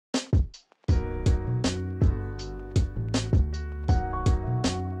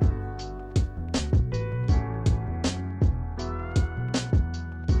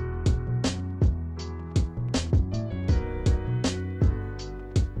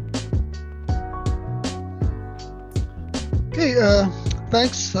Okay,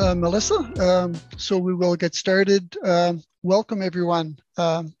 thanks, Melissa. So we will get started. Welcome, everyone.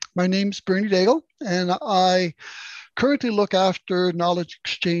 My name's Bernie Daigle, and I currently look after knowledge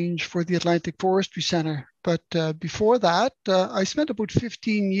exchange for the Atlantic Forestry Center. But before that, I spent about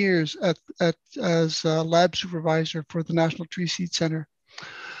 15 years as lab supervisor for the National Tree Seed Center.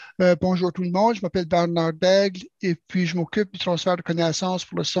 Bonjour tout le monde, je m'appelle Bernard Daigle et puis je m'occupe du transfert de connaissances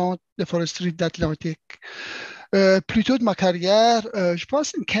pour le Centre de foresterie de l'Atlantique. Plus tôt de ma carrière, je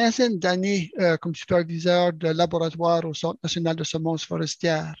passe une quinzaine d'années comme superviseur de laboratoire au Centre national de semences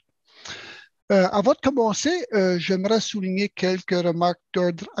forestières. Avant de commencer, j'aimerais souligner quelques remarques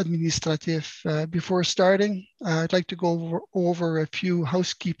d'ordre administratif. Before starting, I'd like to go over a few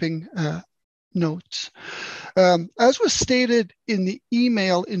housekeeping notes. As was stated in the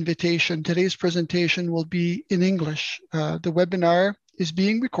email invitation, today's presentation will be in English. The webinar is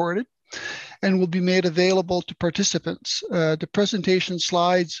being recorded and will be made available to participants. The presentation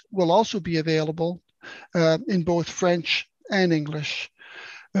slides will also be available in both French and English.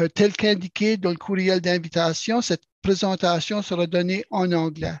 Tel qu'indiqué dans le courriel d'invitation, cette présentation sera donnée en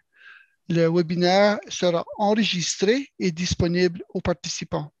anglais. Le webinaire sera enregistré et disponible aux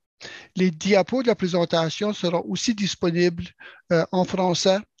participants. Les diapos de la présentation seront aussi disponibles en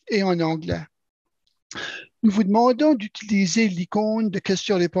français et en anglais. Nous vous demandons d'utiliser l'icône de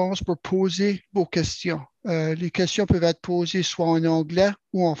questions-réponses pour poser vos questions. Les questions peuvent être posées soit en anglais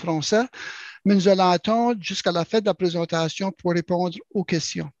ou en français, mais nous allons attendre jusqu'à la fin de la présentation pour répondre aux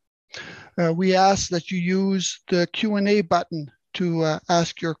questions. We ask that you use the Q&A button to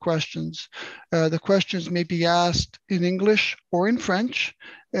ask your questions. The questions may be asked in English or in French,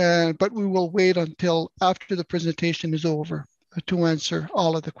 but we will wait until after the presentation is over to answer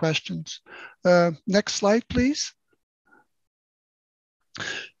all of the questions. Next slide, please.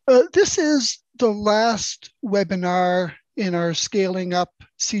 This is the last webinar in our Scaling Up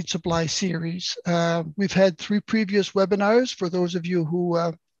Seed Supply series. We've had 3 previous webinars for those of you who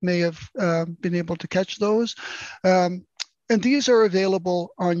may have been able to catch those. And these are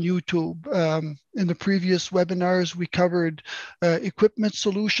available on YouTube. In the previous webinars, we covered equipment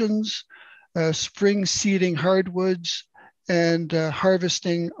solutions, spring seeding hardwoods, and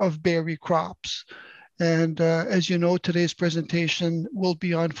harvesting of berry crops. And as you know, today's presentation will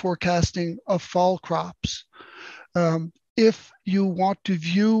be on forecasting of fall crops. If you want to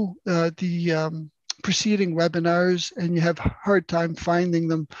view the preceding webinars and you have a hard time finding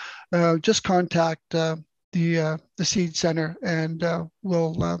them, just contact the Seed Center and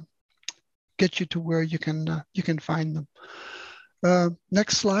we'll get you to where you can find them.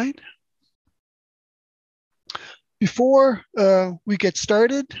 Next slide. Before we get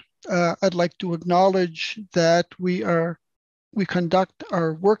started, I'd like to acknowledge that we conduct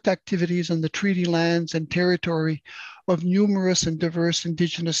our work activities on the treaty lands and territory of numerous and diverse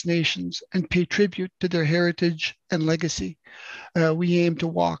Indigenous nations and pay tribute to their heritage and legacy. We aim to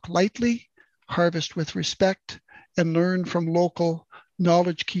walk lightly, harvest with respect, and learn from local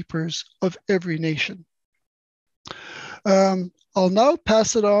knowledge keepers of every nation. I'll now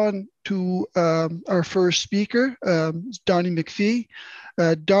pass it on to our first speaker, Donnie McPhee.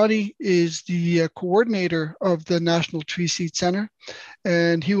 Donnie is the coordinator of the National Tree Seed Center,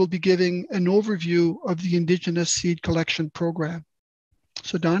 and he will be giving an overview of the Indigenous Seed Collection Program.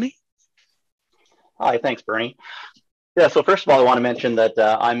 So Donnie? Hi, thanks, Bernie. Yeah, so first of all, I want to mention that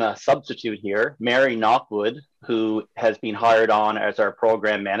I'm a substitute here. Mary Knockwood, who has been hired on as our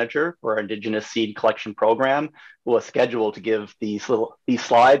program manager for our Indigenous Seed Collection Program, was scheduled to give these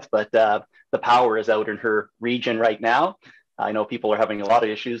slides, but the power is out in her region right now. I know people are having a lot of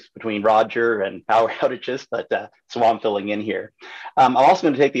issues between Roger and power outages, but so I'm filling in here. I'm also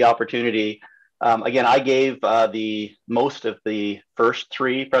going to take the opportunity. Again, I gave most of the first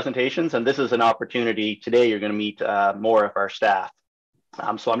 3 presentations, and this is an opportunity. Today, you're going to meet more of our staff.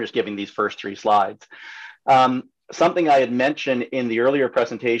 So I'm just giving these first 3 slides. Something I had mentioned in the earlier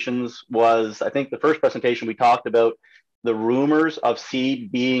presentations was, I think the first presentation we talked about the rumors of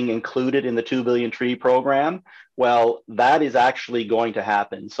seed being included in the 2 billion tree program. Well, that is actually going to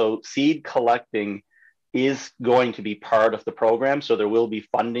happen. So seed collecting is going to be part of the program. So there will be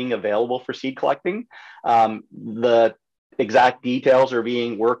funding available for seed collecting. The exact details are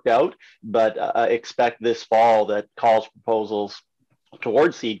being worked out, but expect this fall that calls for proposals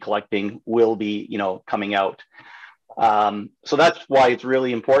towards seed collecting will be, coming out. So that's why it's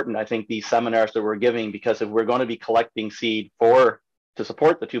really important, I think, these seminars that we're giving, because if we're going to be collecting seed to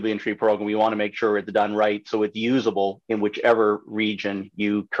support the 2 billion tree program, we want to make sure it's done right so it's usable in whichever region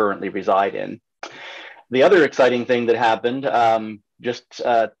you currently reside in. The other exciting thing that happened just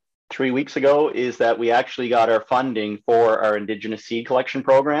 3 weeks ago is that we actually got our funding for our Indigenous seed collection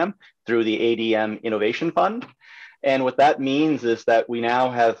program through the ADM Innovation Fund. And what that means is that we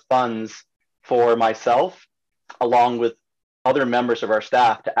now have funds for myself, along with other members of our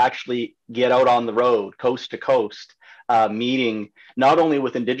staff, to actually get out on the road, coast to coast, meeting not only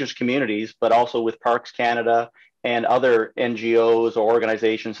with Indigenous communities, but also with Parks Canada and other NGOs or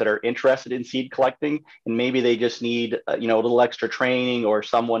organizations that are interested in seed collecting. And maybe they just need a little extra training or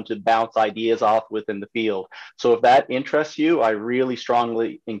someone to bounce ideas off within the field. So if that interests you, I really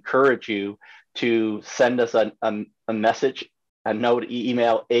strongly encourage you to send us a message, a note,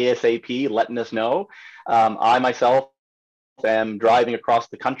 email ASAP, letting us know. I myself am driving across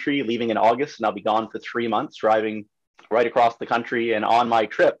the country, leaving in August, and I'll be gone for 3 months, driving right across the country. And on my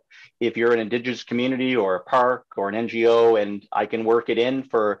trip, if you're an Indigenous community or a park or an NGO and I can work it in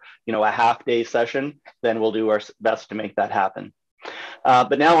for a half-day session, then we'll do our best to make that happen.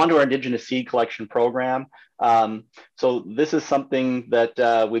 But now onto our Indigenous seed collection program. So this is something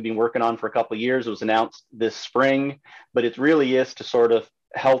that we've been working on for a couple of years. It was announced this spring, but it really is to sort of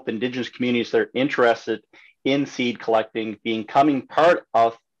help Indigenous communities that are interested in seed collecting becoming part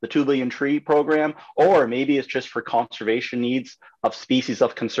of the 2 Billion Tree program, or maybe it's just for conservation needs of species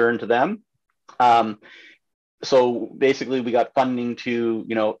of concern to them. So basically we got funding to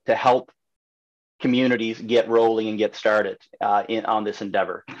help communities get rolling and get started on this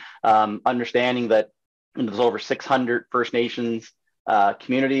endeavor. Understanding that there's over 600 First Nations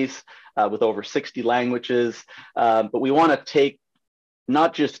communities with over 60 languages, but we want to take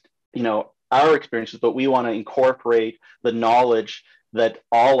not just our experiences, but we want to incorporate the knowledge that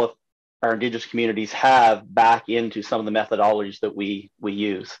all of our Indigenous communities have back into some of the methodologies that we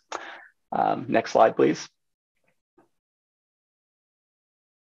use. Next slide, please.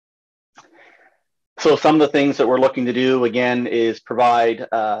 So some of the things that we're looking to do, again, is provide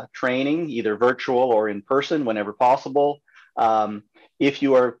training, either virtual or in person, whenever possible. If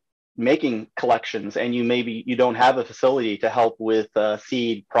you are making collections and you don't have a facility to help with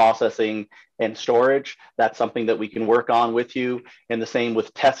seed processing and storage, that's something that we can work on with you. And the same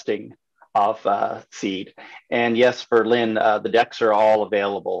with testing of seed. And yes, for Lynn, the decks are all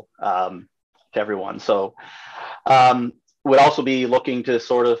available to everyone. So would also be looking to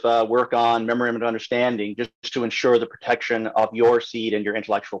sort of work on memorandum of understanding, just to ensure the protection of your seed and your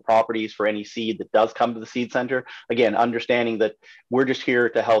intellectual properties for any seed that does come to the seed center. Again, understanding that we're just here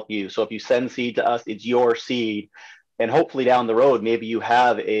to help you. So if you send seed to us, it's your seed. And hopefully down the road, maybe you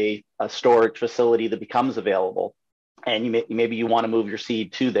have a storage facility that becomes available, and maybe you want to move your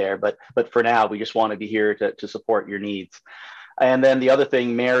seed to there. But for now, we just want to be here to support your needs. And then the other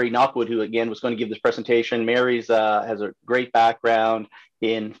thing, Mary Knockwood, who again was going to give this presentation, Mary's has a great background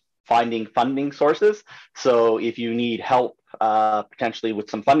in finding funding sources. So if you need help potentially with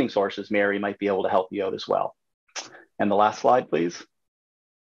some funding sources, Mary might be able to help you out as well. And the last slide, please.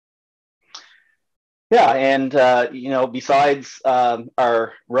 Yeah, and besides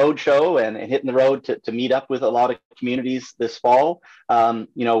our road show and hitting the road to meet up with a lot of communities this fall,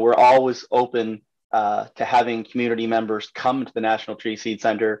 we're always open to having community members come to the National Tree Seed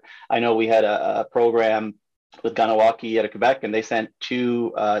Center. I know we had a program with Kahnawake out of Quebec, and they sent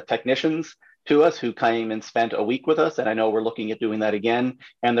 2 technicians to us who came and spent a week with us. And I know we're looking at doing that again.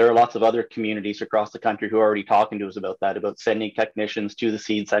 And there are lots of other communities across the country who are already talking to us about that, about sending technicians to the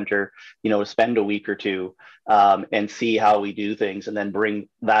seed center, to spend a week or 2 and see how we do things, and then bring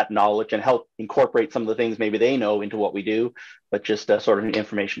that knowledge and help incorporate some of the things maybe they know into what we do, but just sort of an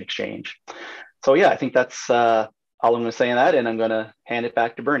information exchange. So yeah, I think that's all I'm going to say on that, and I'm going to hand it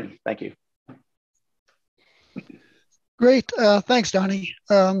back to Bernie. Thank you. Great, thanks, Donnie.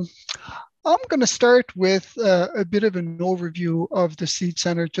 I'm going to start with a bit of an overview of the Seed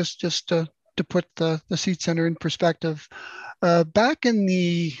Center, just to put the Seed Center in perspective. Back in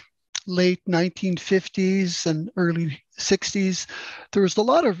the late 1950s and early 60s, there was a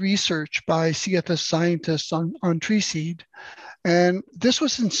lot of research by CFS scientists on tree seed. And this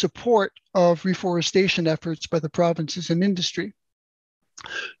was in support of reforestation efforts by the provinces and industry.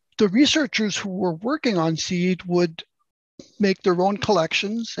 The researchers who were working on seed would make their own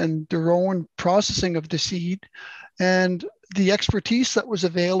collections and their own processing of the seed, and the expertise that was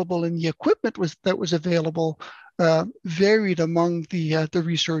available and the equipment that was available varied among the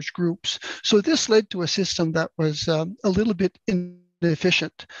research groups. So this led to a system that was a little bit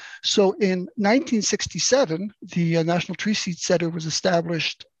inefficient. So in 1967, the National Tree Seed Center was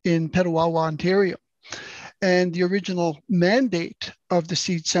established in Petawawa, Ontario. And the original mandate of the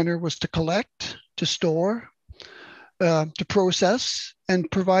Seed Center was to collect, to store, to process, and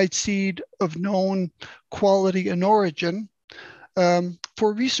provide seed of known quality and origin for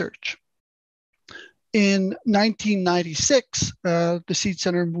for research. In 1996, the Seed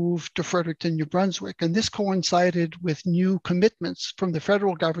Center moved to Fredericton, New Brunswick, and this coincided with new commitments from the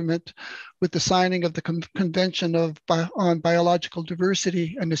federal government with the signing of the Convention on Biological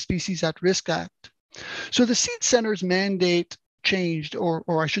Diversity and the Species at Risk Act. So the Seed Center's mandate changed, or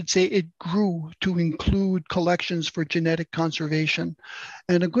I should say it grew to include collections for genetic conservation.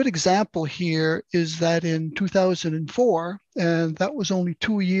 And a good example here is that in 2004, and that was only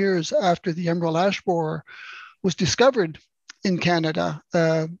 2 years after the emerald ash borer was discovered in Canada,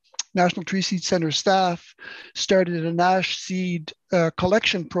 National Tree Seed Center staff started an ash seed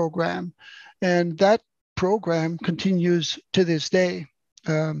collection program, and that program continues to this day.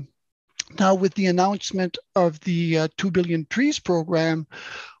 Now, with the announcement of the 2 Billion Trees program,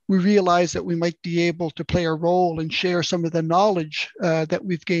 we realized that we might be able to play a role and share some of the knowledge that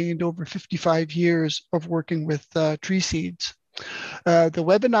we've gained over 55 years of working with tree seeds. The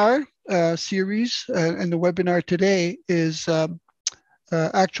webinar series and the webinar today is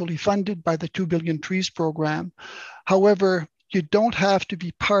actually funded by the 2 Billion Trees program. However, you don't have to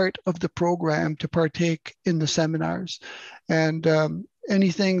be part of the program to partake in the seminars. And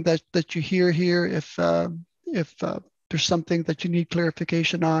anything that you hear here, if there's something that you need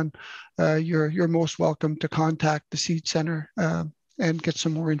clarification on, you're most welcome to contact the Seed Center and get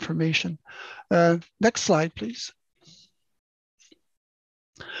some more information. Next slide, please.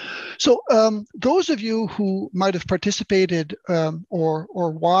 So those of you who might have participated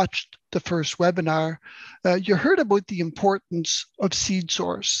or watched the first webinar, you heard about the importance of seed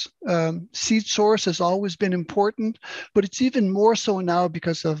source. Seed source has always been important, but it's even more so now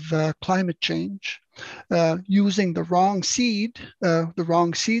because of climate change. Using the wrong seed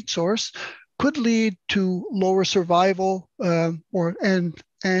source could lead to lower survival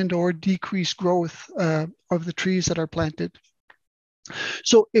or decreased growth of the trees that are planted.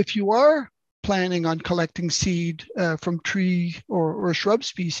 So if you are planning on collecting seed from tree or shrub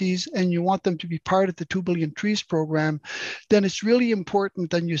species and you want them to be part of the 2 Billion Trees program, then it's really important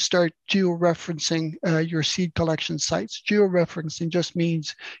that you start georeferencing your seed collection sites. Georeferencing just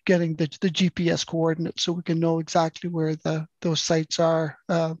means getting the GPS coordinates so we can know exactly where those sites are,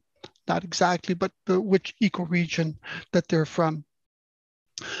 not exactly, but which ecoregion that they're from.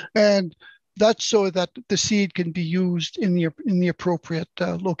 And that's so that the seed can be used in the appropriate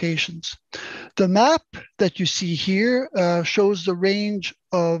locations. The map that you see here shows the range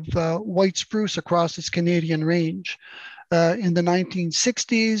of white spruce across its Canadian range. In the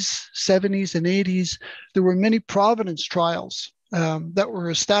 1960s, 70s, and 80s, there were many provenance trials that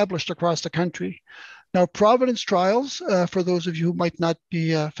were established across the country. Now, provenance trials, for those of you who might not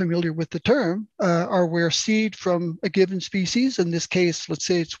be familiar with the term, are where seed from a given species, in this case, let's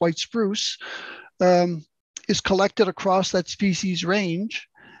say it's white spruce, is collected across that species range,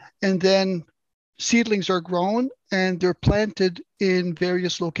 and then seedlings are grown and they're planted in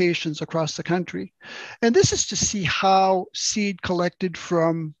various locations across the country. And this is to see how seed collected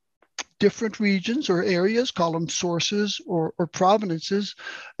from different regions or areas, call them sources or provenances,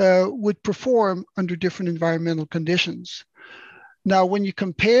 would perform under different environmental conditions. Now, when you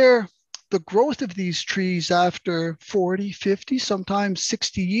compare the growth of these trees after 40, 50, sometimes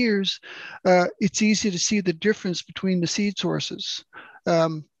 60 years, it's easy to see the difference between the seed sources.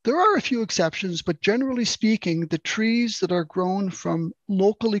 There are a few exceptions, but generally speaking, the trees that are grown from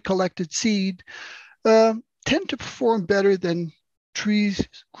locally collected seed tend to perform better than trees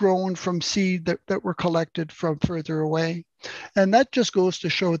grown from seed that were collected from further away. And that just goes to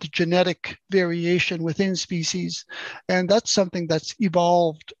show the genetic variation within species. And that's something that's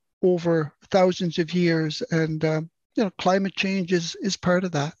evolved over thousands of years. And climate change is part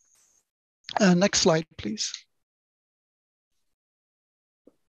of that. Next slide, please.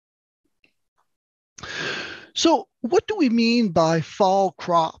 So what do we mean by fall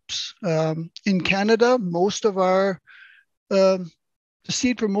crops? In Canada, the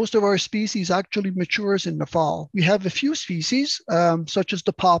seed for most of our species actually matures in the fall. We have a few species, such as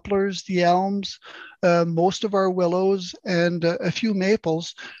the poplars, the elms, most of our willows, and a few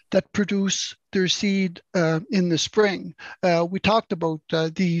maples that produce their seed in the spring. We talked about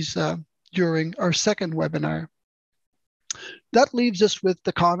these during our second webinar. That leaves us with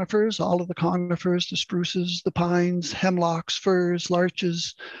the conifers, all of the conifers, the spruces, the pines, hemlocks, firs,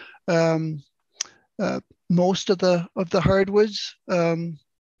 larches, most of the hardwoods,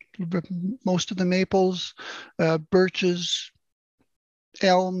 most of the maples, birches,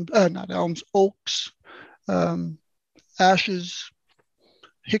 oaks, ashes,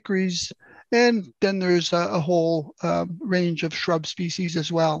 hickories, and then there's a whole range of shrub species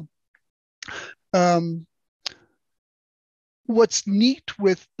as well. what's neat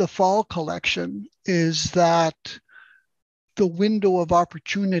with the fall collection is that the window of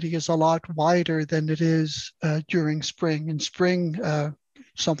opportunity is a lot wider than it is during spring. In spring,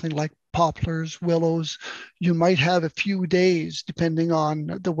 something like poplars, willows, you might have a few days, depending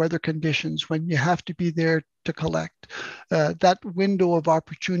on the weather conditions, when you have to be there to collect. That window of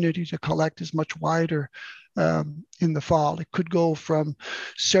opportunity to collect is much wider in the fall. It could go from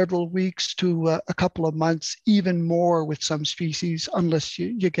several weeks to a couple of months, even more with some species, unless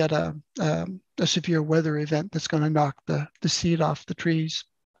you get a severe weather event that's going to knock the seed off the trees.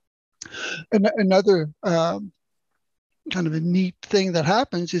 Another kind of a neat thing that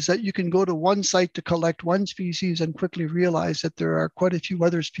happens is that you can go to one site to collect one species and quickly realize that there are quite a few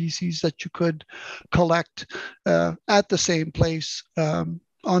other species that you could collect at the same place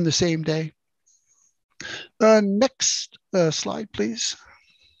on the same day. Next slide, please.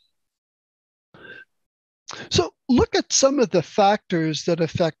 So look at some of the factors that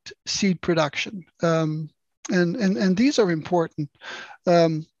affect seed production. And these are important.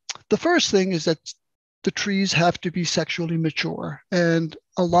 The first thing is that the trees have to be sexually mature. And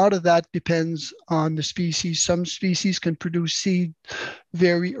a lot of that depends on the species. Some species can produce seed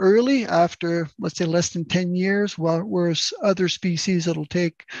very early, after, let's say, less than 10 years, whereas other species, it'll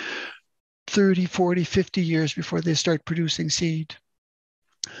take 30, 40, 50 years before they start producing seed.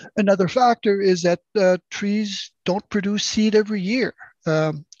 Another factor is that trees don't produce seed every year.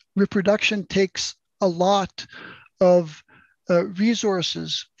 Reproduction takes a lot of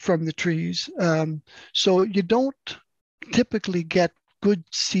resources from the trees. So you don't typically get good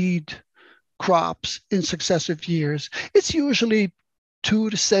seed crops in successive years. It's usually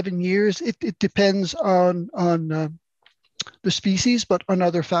 2 to 7 years. It depends on the species, but on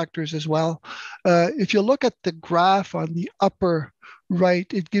other factors as well. If you look at the graph on the upper right,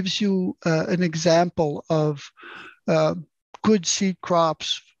 it gives you an example of good seed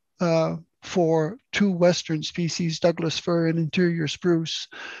crops for two Western species, Douglas fir and interior spruce.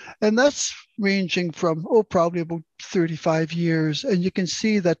 And that's ranging from, probably about 35 years. And you can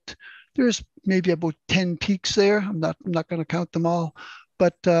see that there's maybe about 10 peaks there. I'm not going to count them all,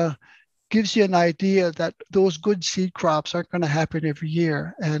 but gives you an idea that those good seed crops aren't going to happen every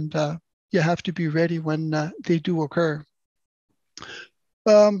year, and you have to be ready when they do occur.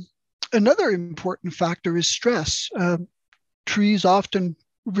 Another important factor is stress. Trees often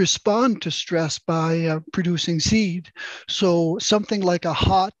respond to stress by producing seed. So something like a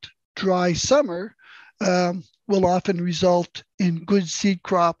hot, dry summer will often result in good seed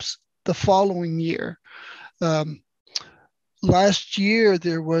crops the following year. Last year,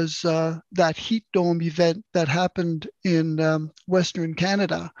 there was that heat dome event that happened in Western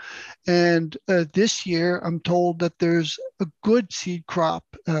Canada. And this year, I'm told that there's a good seed crop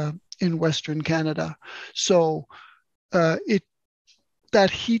in Western Canada. So that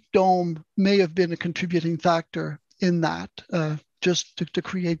heat dome may have been a contributing factor in that, just to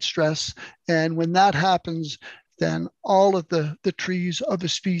create stress. And when that happens, then all of the trees of a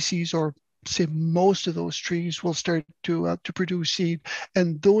species, or say most of those trees, will start to produce seed,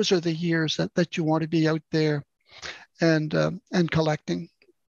 and those are the years that you want to be out there and collecting.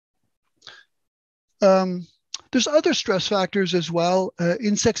 There's other stress factors as well.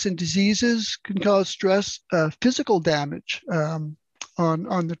 Insects and diseases can cause stress. Physical damage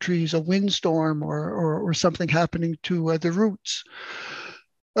on the trees, a windstorm or something happening to the roots.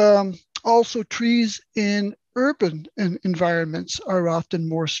 Also, trees in urban environments are often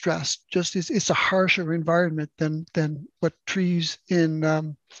more stressed. Just it's a harsher environment than what trees in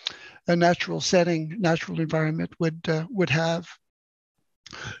a natural setting, natural environment would have.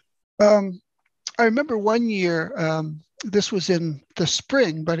 I remember one year, this was in the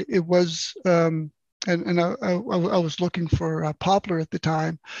spring, but it was, and I was looking for a poplar at the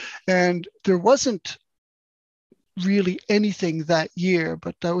time, and there wasn't really anything that year,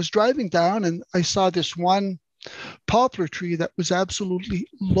 but I was driving down and I saw this one poplar tree that was absolutely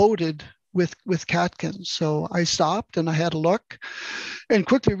loaded with catkins. So I stopped and I had a look and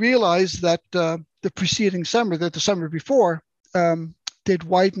quickly realized that the preceding summer, the summer before, they'd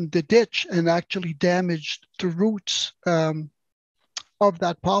widened the ditch and actually damaged the roots of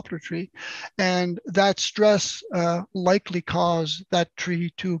that poplar tree. And that stress likely caused that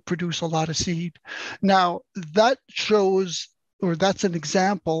tree to produce a lot of seed. Now, that shows, or that's an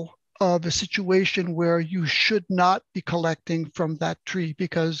example of a situation where you should not be collecting from that tree,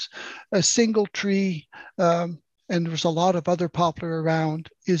 because a single tree, and there's a lot of other poplar around,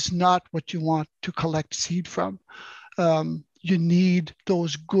 is not what you want to collect seed from. You need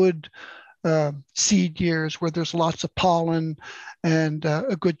those good seed years where there's lots of pollen and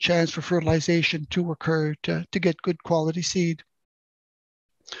a good chance for fertilization to occur to get good quality seed.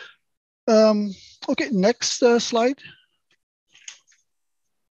 Okay, next slide.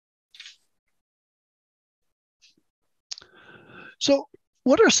 So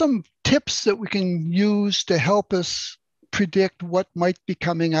what are some tips that we can use to help us predict what might be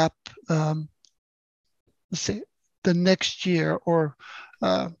coming up, let's say the next year or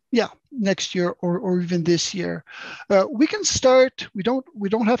next year or even this year? We can start, we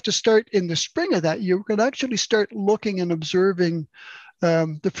don't have to start in the spring of that year. We can actually start looking and observing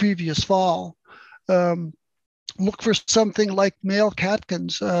the previous fall. Look for something like male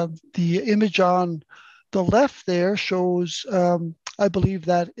catkins. The image on the left there shows, I believe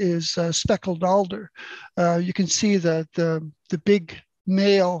that is speckled alder. You can see the big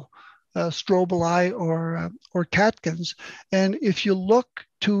male strobili or catkins. And if you look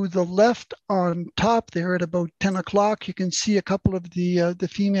to the left on top there at about 10 o'clock, you can see a couple of the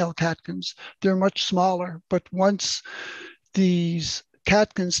female catkins. They're much smaller, but once these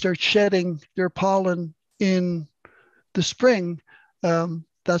catkins start shedding their pollen in the spring,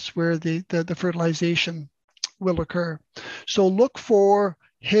 that's where the fertilization will occur. So look for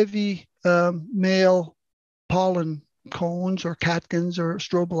heavy male pollen cones or catkins or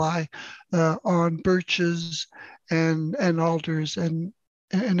strobili on birches and alders and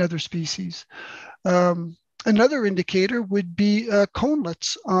other species. Another indicator would be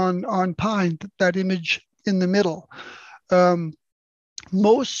conelets on pine, that image in the middle.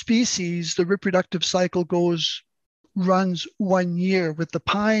 Most species, the reproductive cycle runs 1 year. With the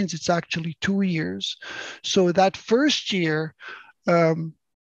pines, it's actually 2 years. So that first year,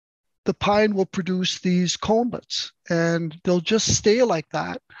 the pine will produce these conelets, and they'll just stay like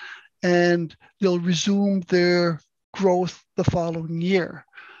that, and they'll resume their growth the following year.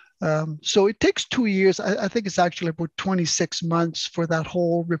 So it takes 2 years. I think it's actually about 26 months for that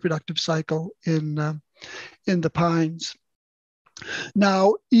whole reproductive cycle in the pines.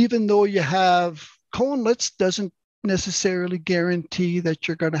 Now, even though you have conelets, doesn't necessarily guarantee that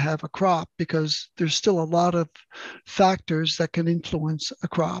you're going to have a crop, because there's still a lot of factors that can influence a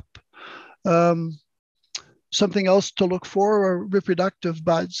crop. Something else to look for are reproductive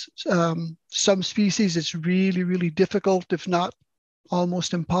buds. Some species, it's really, really difficult, if not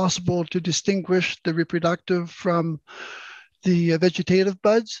almost impossible, to distinguish the reproductive from the vegetative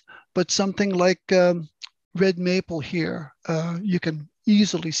buds. But something like red maple here, you can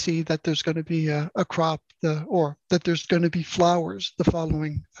easily see that there's going to be a crop or that there's going to be flowers the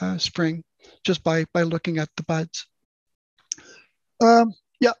following spring just by looking at the buds.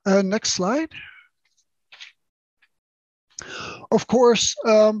 Next slide. Of course,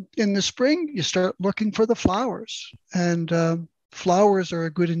 in the spring, you start looking for the flowers, and flowers are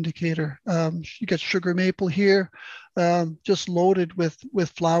a good indicator. You get sugar maple here, just loaded with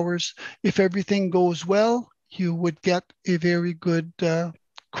flowers. If everything goes well, you would get a very good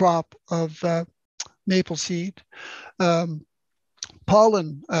crop of maple seed.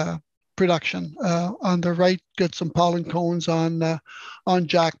 Pollen production on the right, get some pollen cones on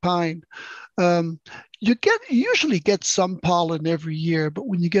jack pine. You usually get some pollen every year, but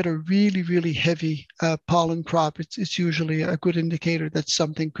when you get a really, really heavy pollen crop, it's usually a good indicator that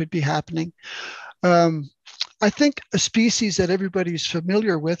something could be happening. I think a species that everybody's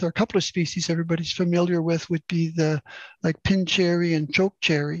familiar with, or a couple of species everybody's familiar with, would be like pin cherry and choke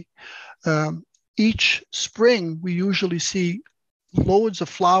cherry. Each spring, we usually see loads of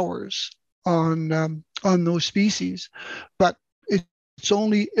flowers on those species, but it's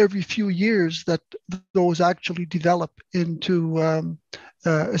only every few years that those actually develop into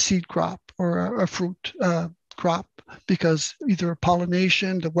a seed crop or a fruit crop, because either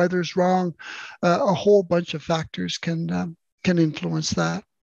pollination, the weather's wrong, a whole bunch of factors can influence that.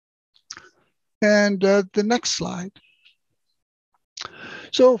 And the next slide.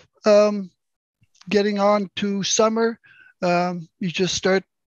 So getting on to summer, you just start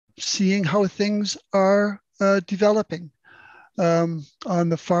seeing how things are developing. On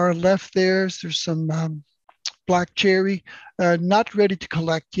the far left there's some black cherry, not ready to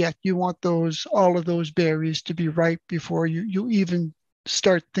collect yet. You want all of those berries to be ripe before you even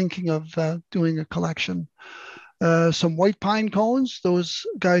start thinking of doing a collection. Some white pine cones, those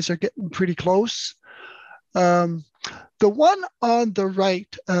guys are getting pretty close. The one on the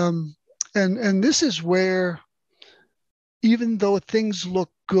right, and this is where, even though things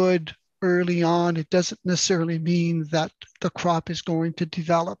look good early on, it doesn't necessarily mean that the crop is going to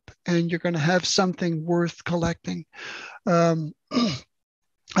develop and you're going to have something worth collecting.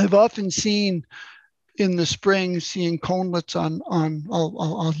 I've often seen in the spring seeing conelets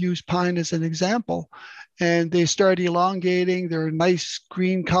I'll use pine as an example, and they start elongating, they're a nice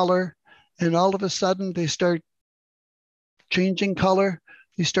green color, and all of a sudden they start changing color,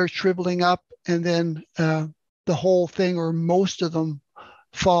 they start shriveling up, and then the whole thing or most of them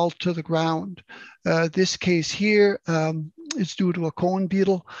fall to the ground. This case here is due to a cone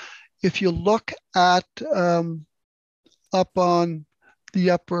beetle. If you look at up on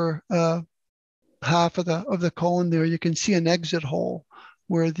the upper half of the cone there, you can see an exit hole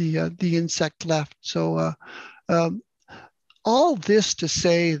where the insect left. So all this to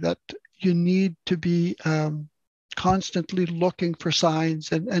say that you need to be constantly looking for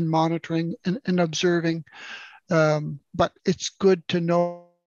signs and monitoring and observing. But it's good to know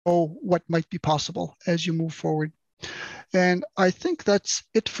what might be possible as you move forward. And I think that's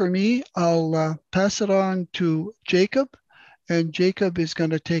it for me. I'll pass it on to Jacob, and Jacob is going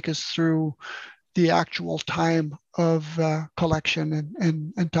to take us through the actual time of collection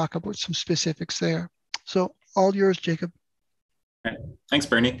and talk about some specifics there. So all yours, Jacob. Okay. Thanks,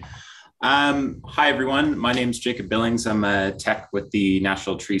 Bernie. Hi, everyone. My name is Jacob Billings. I'm a tech with the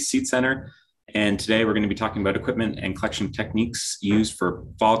National Tree Seed Center. And today we're going to be talking about equipment and collection techniques used for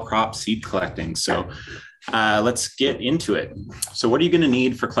fall crop seed collecting. So let's get into it. So what are you going to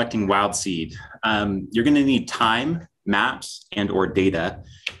need for collecting wild seed? You're going to need time, maps, and or data,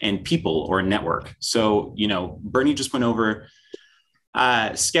 and people or network. So, Bernie just went over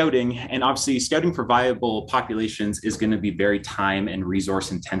scouting, and obviously scouting for viable populations is going to be very time and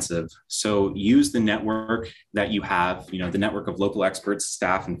resource intensive. So use the network that you have, the network of local experts,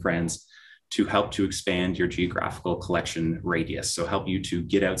 staff, and friends to help to expand your geographical collection radius. So help you to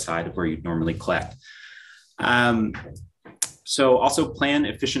get outside of where you'd normally collect. So also plan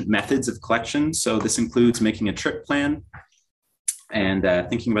efficient methods of collection. So this includes making a trip plan and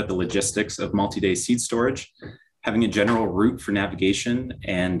thinking about the logistics of multi-day seed storage, having a general route for navigation,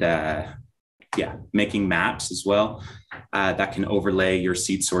 and making maps as well that can overlay your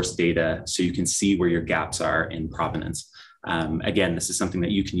seed source data so you can see where your gaps are in provenance. Again, this is something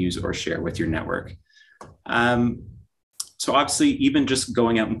that you can use or share with your network. So obviously, even just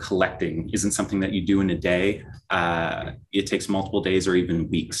going out and collecting isn't something that you do in a day. It takes multiple days or even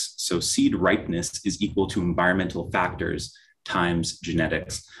weeks. So seed ripeness is equal to environmental factors times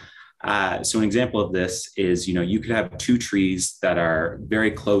genetics. So an example of this is, you could have two trees that are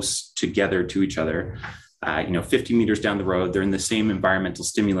very close together to each other, 50 meters down the road, they're in the same environmental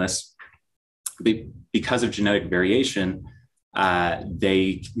stimulus. Because of genetic variation,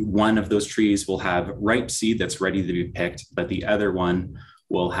 one of those trees will have ripe seed that's ready to be picked, but the other one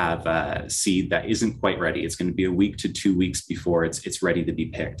will have seed that isn't quite ready. It's going to be a week to 2 weeks before it's ready to be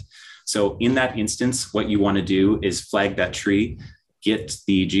picked. So in that instance, what you want to do is flag that tree, get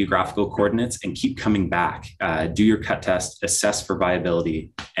the geographical coordinates, and keep coming back. Do your cut test, assess for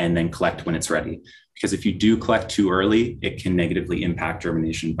viability, and then collect when it's ready. Because if you do collect too early, it can negatively impact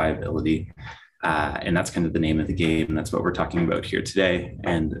germination viability. And that's kind of the name of the game. And that's what we're talking about here today.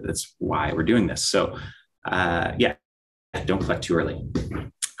 And that's why we're doing this. So don't collect too early.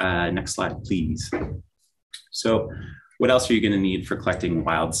 Next slide, please. So what else are you going to need for collecting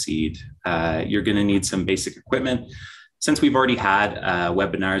wild seed? You're going to need some basic equipment. Since we've already had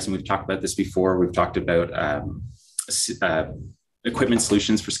webinars, and we've talked about this before, we've talked about equipment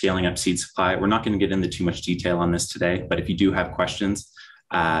solutions for scaling up seed supply. We're not going to get into too much detail on this today, but if you do have questions,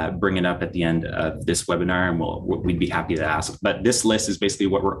 bring it up at the end of this webinar and we'd be happy to ask. But this list is basically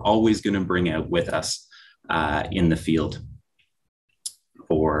what we're always going to bring out with us in the field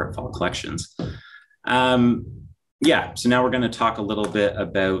for fall collections. So now we're going to talk a little bit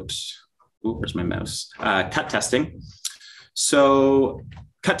about, where's my mouse? Cut testing. So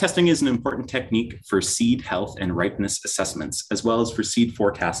cut testing is an important technique for seed health and ripeness assessments, as well as for seed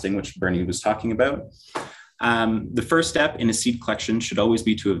forecasting, which Bernie was talking about. The first step in a seed collection should always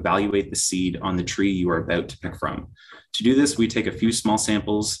be to evaluate the seed on the tree you are about to pick from. To do this, we take a few small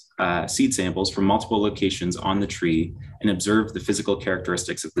samples, seed samples from multiple locations on the tree and observe the physical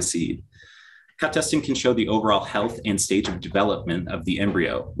characteristics of the seed. Cut testing can show the overall health and stage of development of the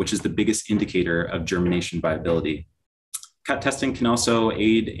embryo, which is the biggest indicator of germination viability. Cut testing can also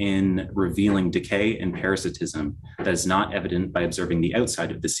aid in revealing decay and parasitism that is not evident by observing the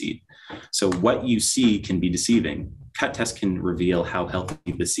outside of the seed. So what you see can be deceiving. Cut tests can reveal how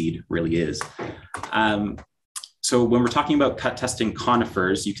healthy the seed really is. So when we're talking about cut testing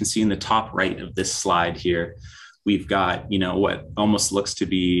conifers, you can see in the top right of this slide here, we've got, what almost looks to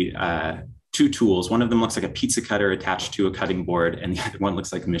be two tools. One of them looks like a pizza cutter attached to a cutting board, and the other one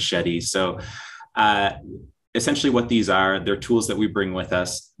looks like a machete. So essentially what these are, they're tools that we bring with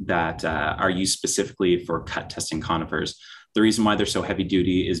us that are used specifically for cut testing conifers. The reason why they're so heavy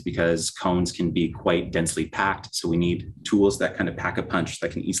duty is because cones can be quite densely packed. So we need tools that kind of pack a punch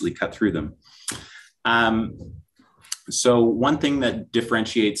that can easily cut through them. So one thing that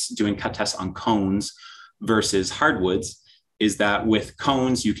differentiates doing cut tests on cones versus hardwoods is that with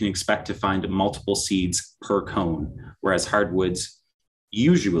cones, you can expect to find multiple seeds per cone, whereas hardwoods,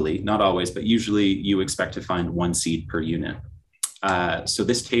 usually, not always, but usually you expect to find one seed per unit. So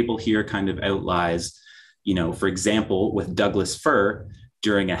this table here kind of outlines, for example, with Douglas fir,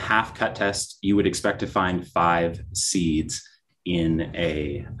 during a half cut test, you would expect to find 5 seeds in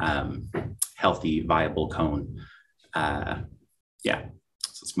a healthy, viable cone. So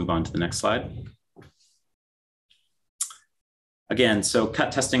let's move on to the next slide. Again, so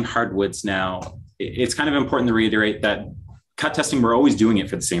cut testing hardwoods now, it's kind of important to reiterate that cut testing, we're always doing it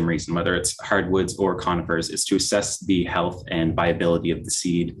for the same reason, whether it's hardwoods or conifers, is to assess the health and viability of the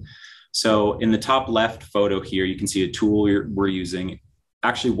seed. So in the top left photo here, you can see a tool we're using.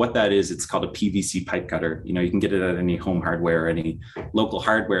 Actually, what that is, it's called a PVC pipe cutter. You can get it at any home hardware or any local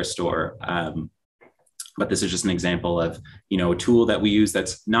hardware store. But this is just an example of, a tool that we use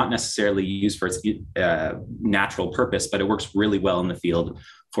that's not necessarily used for its natural purpose, but it works really well in the field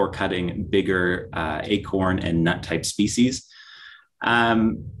for cutting bigger acorn and nut type species.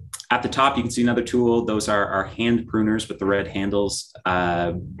 At the top, you can see another tool. Those are our hand pruners with the red handles.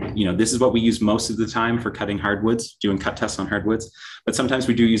 This is what we use most of the time for cutting hardwoods, doing cut tests on hardwoods. But sometimes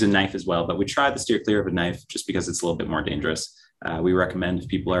we do use a knife as well, but we try to steer clear of a knife just because it's a little bit more dangerous. We recommend if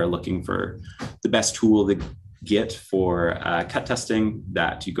people are looking for the best tool to get for cut testing,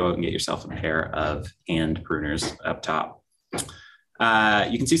 that you go out and get yourself a pair of hand pruners up top.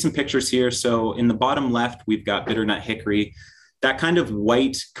 You can see some pictures here. So in the bottom left, we've got bitternut hickory, that kind of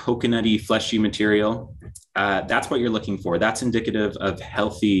white coconutty fleshy material. That's what you're looking for. That's indicative of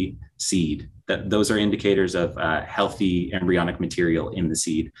healthy seed. Those are indicators of healthy embryonic material in the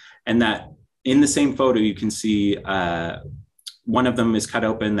seed. And that in the same photo, you can see one of them is cut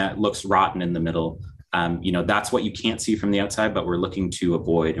open that looks rotten in the middle. That's what you can't see from the outside, but we're looking to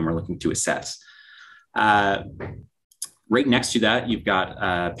avoid and we're looking to assess. Right next to that, you've got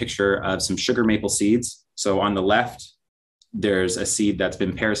a picture of some sugar maple seeds. So on the left, there's a seed that's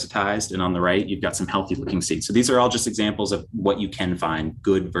been parasitized, and on the right, you've got some healthy looking seeds. So these are all just examples of what you can find,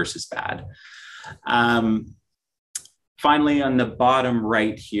 good versus bad. Finally, on the bottom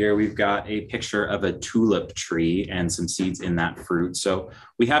right here, we've got a picture of a tulip tree and some seeds in that fruit. So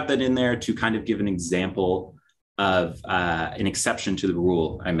we have that in there to kind of give an example of an exception to the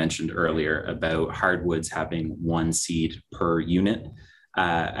rule I mentioned earlier about hardwoods having one seed per unit.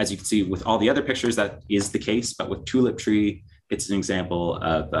 As you can see with all the other pictures, that is the case, but with tulip tree, it's an example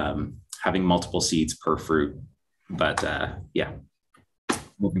of having multiple seeds per fruit. But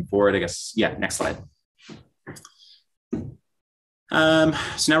moving forward, I guess, next slide.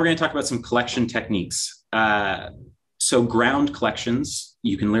 So now we're going to talk about some collection techniques. So ground collections,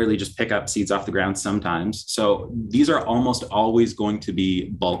 you can literally just pick up seeds off the ground sometimes. So these are almost always going to be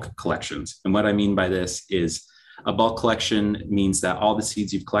bulk collections. And what I mean by this is a bulk collection means that all the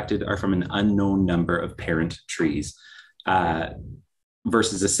seeds you've collected are from an unknown number of parent trees,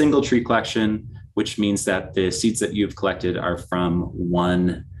 versus a single tree collection, which means that the seeds that you've collected are from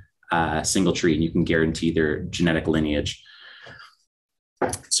one single tree and you can guarantee their genetic lineage.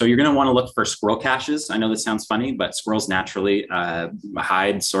 So you're going to want to look for squirrel caches. I know this sounds funny, but squirrels naturally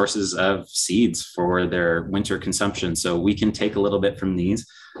hide sources of seeds for their winter consumption. So we can take a little bit from these.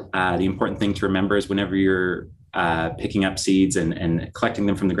 The important thing to remember is whenever you're picking up seeds and collecting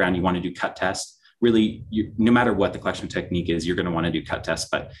them from the ground, you want to do cut tests. Really, no matter what the collection technique is, you're going to want to do cut tests,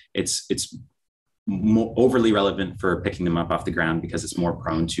 but it's more overly relevant for picking them up off the ground because it's more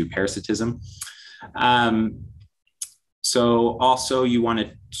prone to parasitism. So also you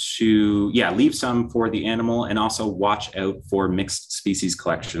wanted to, leave some for the animal and also watch out for mixed species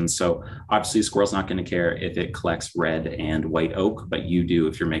collections. So obviously a squirrel's not going to care if it collects red and white oak, but you do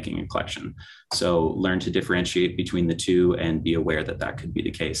if you're making a collection. So learn to differentiate between the two and be aware that that could be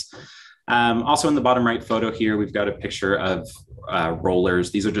the case. Also in the bottom right photo here, we've got a picture of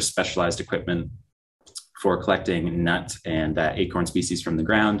rollers. These are just specialized equipment for collecting nut and acorn species from the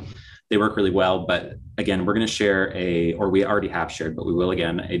ground. They work really well, but again, we're going to share we already have shared, but we will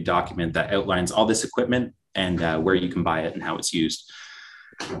again, a document that outlines all this equipment and where you can buy it and how it's used.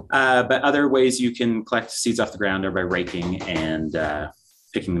 But other ways you can collect seeds off the ground are by raking and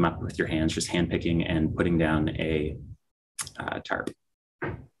picking them up with your hands, just hand picking and putting down a tarp.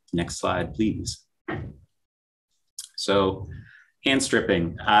 Next slide, please. So hand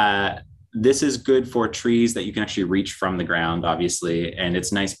stripping. this is good for trees that you can actually reach from the ground, obviously, and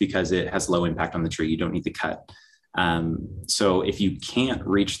it's nice because it has low impact on the tree. You don't need to cut. So if you can't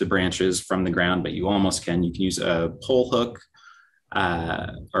reach the branches from the ground, but you almost can, you can use a pole hook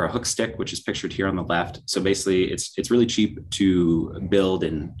or a hook stick, which is pictured here on the left. So basically it's really cheap to build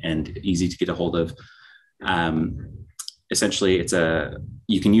and easy to get a hold of. Essentially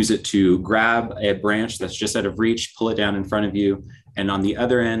you can use it to grab a branch that's just out of reach, pull it down in front of you. And on the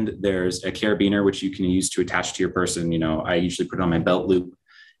other end, there's a carabiner, which you can use to attach to your person. I usually put it on my belt loop,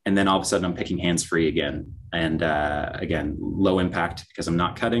 and then all of a sudden I'm picking hands-free again. And again, low impact because I'm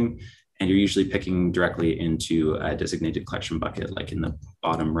not cutting, and you're usually picking directly into a designated collection bucket, like in the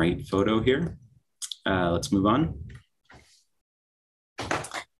bottom right photo here. Let's move on.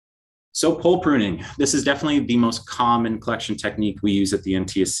 So pole pruning, this is definitely the most common collection technique we use at the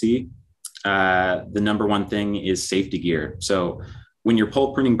NTSC. The number one thing is safety gear. So when you're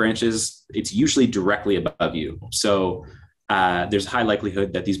pole pruning branches, it's usually directly above you. So there's a high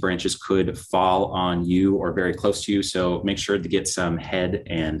likelihood that these branches could fall on you or very close to you. So make sure to get some head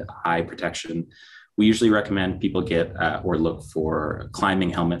and eye protection. We usually recommend people get or look for climbing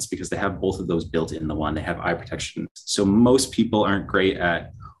helmets because they have both of those built in the one. They have eye protection. So most people aren't great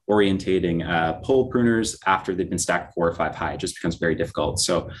at orientating pole pruners after they've been stacked 4 or 5 high. It just becomes very difficult.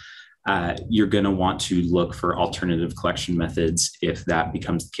 So you're going to want to look for alternative collection methods if that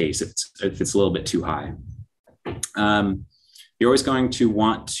becomes the case, if it's a little bit too high. You're always going to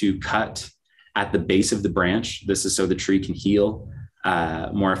want to cut at the base of the branch. This is so the tree can heal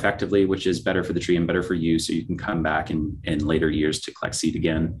more effectively, which is better for the tree and better for you, so you can come back in later years to collect seed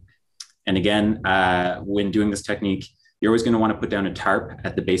again. And again, when doing this technique, you're always going to want to put down a tarp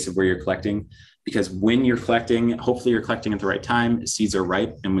at the base of where you're collecting, because when you're collecting, hopefully you're collecting at the right time, seeds are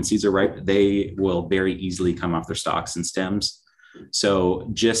ripe. And when seeds are ripe, they will very easily come off their stalks and stems. So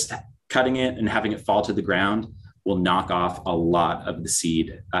just cutting it and having it fall to the ground will knock off a lot of the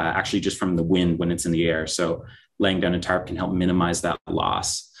seed, actually just from the wind when it's in the air. So laying down a tarp can help minimize that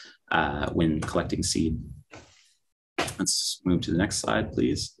loss when collecting seed. Let's move to the next slide,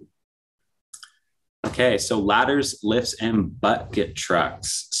 please. Okay, so ladders, lifts, and bucket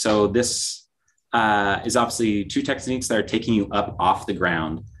trucks. So this is obviously 2 techniques that are taking you up off the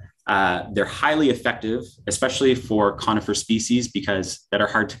ground. They're highly effective, especially for conifer species that are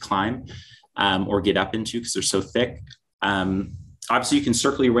hard to climb or get up into because they're so thick. Obviously, you can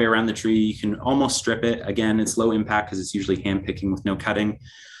circle your way around the tree. You can almost strip it. Again, it's low impact because it's usually hand picking with no cutting.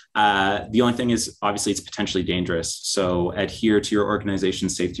 The only thing is, obviously, it's potentially dangerous. So adhere to your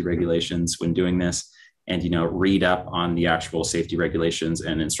organization's safety regulations when doing this, and read up on the actual safety regulations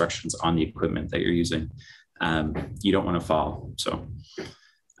and instructions on the equipment that you're using. You don't want to fall. So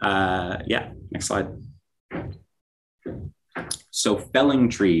yeah, next slide. So felling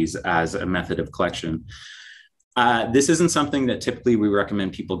trees as a method of collection. This isn't something that typically we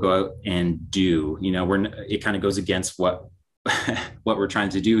recommend people go out and do. It kind of goes against what we're trying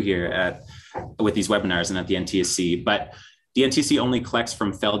to do here with these webinars and at the NTSC, but the NTSC only collects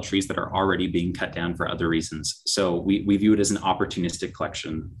from felled trees that are already being cut down for other reasons. So we view it as an opportunistic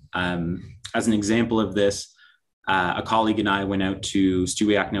collection. As an example of this, a colleague and I went out to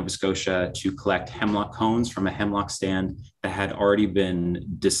Stewiacke, Nova Scotia to collect hemlock cones from a hemlock stand that had already been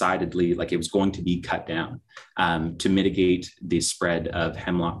decidedly, like it was going to be cut down to mitigate the spread of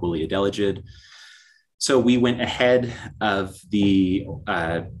hemlock woolly adelgid. So we went ahead of the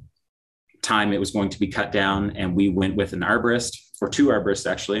time it was going to be cut down, and we went with an arborist, or 2 arborists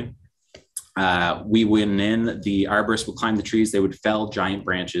actually. We went in, the arborist would climb the trees, they would fell giant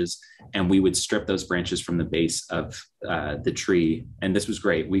branches, and we would strip those branches from the base of the tree. And this was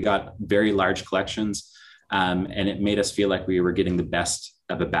great. We got very large collections, and it made us feel like we were getting the best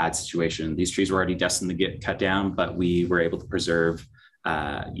of a bad situation. These trees were already destined to get cut down, but we were able to preserve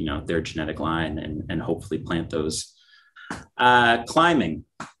their genetic line and hopefully plant those. Climbing.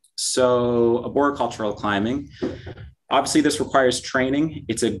 So arboricultural climbing. Obviously, this requires training.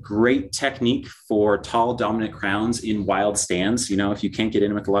 It's a great technique for tall, dominant crowns in wild stands. If you can't get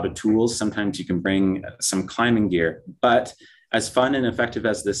in with a lot of tools, sometimes you can bring some climbing gear. But as fun and effective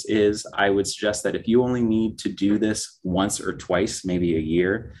as this is, I would suggest that if you only need to do this once or twice, maybe a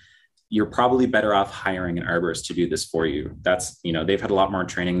year, you're probably better off hiring an arborist to do this for you. That's, they've had a lot more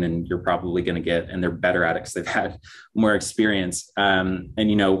training than you're probably going to get, and they're better at it because they've had more experience. And,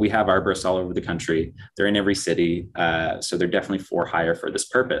 we have arborists all over the country. They're in every city. So they're definitely for hire for this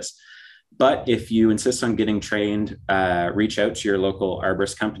purpose. But if you insist on getting trained, reach out to your local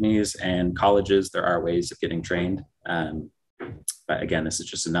arborist companies and colleges. There are ways of getting trained. But again, this is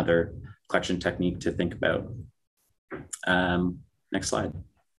just another collection technique to think about. Next slide.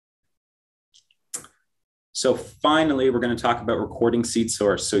 So finally, we're going to talk about recording seed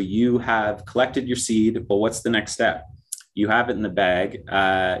source. So you have collected your seed, but what's the next step? You have it in the bag.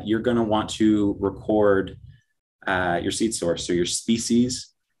 You're going to want to record your seed source. So your species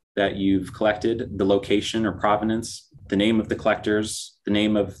that you've collected, the location or provenance, the name of the collectors, the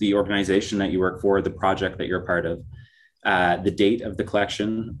name of the organization that you work for, the project that you're a part of, the date of the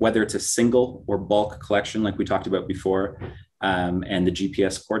collection, whether it's a single or bulk collection like we talked about before, and the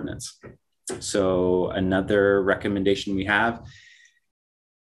GPS coordinates. So another recommendation we have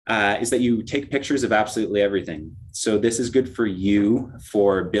is that you take pictures of absolutely everything. So this is good for you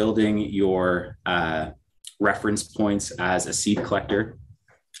for building your reference points as a seed collector.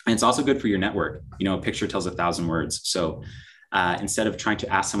 And it's also good for your network. You know, a picture tells 1,000 words. So instead of trying to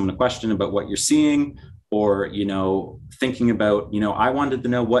ask someone a question about what you're seeing, or, you know, thinking about, you know, I wanted to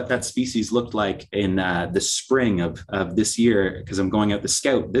know what that species looked like in the spring of this year, because I'm going out to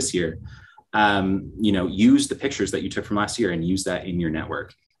scout this year. You know, use the pictures that you took from last year and use that in your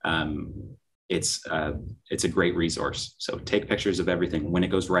network. It's a great resource. So take pictures of everything when it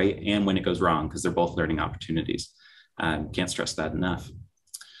goes right and when it goes wrong, because they're both learning opportunities. Can't stress that enough.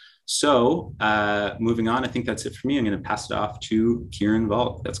 So moving on, I think that's it for me. I'm going to pass it off to Kieran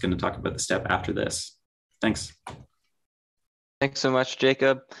Volk. That's going to talk about the step after this. Thanks. Thanks so much,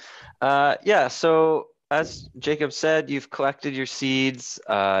 Jacob. Yeah, so as Jacob said, you've collected your seeds,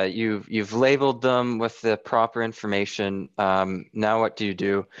 you've labeled them with the proper information. Now what do you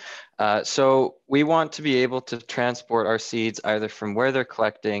do? So we want to be able to transport our seeds either from where they're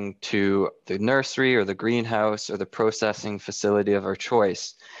collecting to the nursery or the greenhouse or the processing facility of our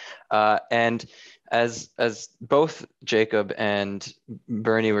choice. And as both Jacob and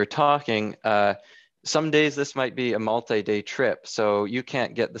Bernie were talking, some days this might be a multi-day trip, so you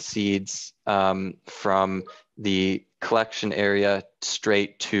can't get the seeds from the collection area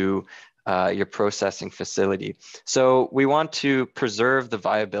straight to your processing facility. So we want to preserve the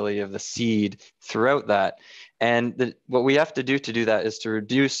viability of the seed throughout that. And what we have to do that is to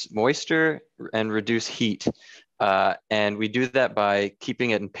reduce moisture and reduce heat. And we do that by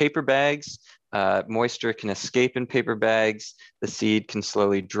keeping it in paper bags. Moisture can escape in paper bags. The seed can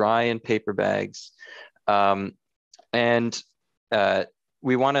slowly dry in paper bags. We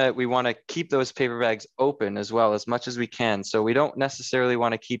want to keep those paper bags open as well as much as we can. So we don't necessarily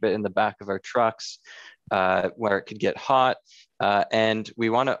want to keep it in the back of our trucks where it could get hot. And we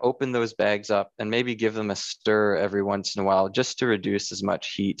want to open those bags up and maybe give them a stir every once in a while just to reduce as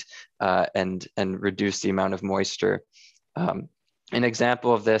much heat and reduce the amount of moisture. An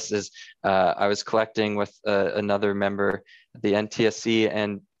example of this is I was collecting with another member of the NTSC,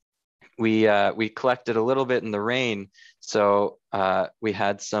 and we collected a little bit in the rain. So we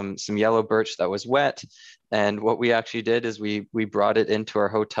had some yellow birch that was wet. And what we actually did is we brought it into our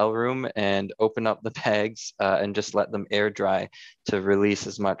hotel room and opened up the bags and just let them air dry to release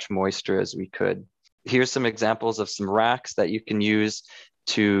as much moisture as we could. Here's some examples of some racks that you can use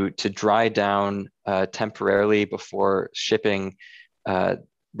to dry down temporarily before shipping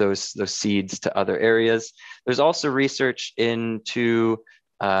those seeds to other areas. There's also research into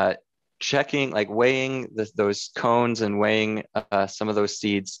checking, like weighing those cones and weighing some of those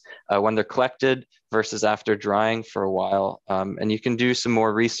seeds when they're collected versus after drying for a while. And you can do some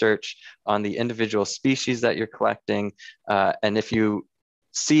more research on the individual species that you're collecting. And if you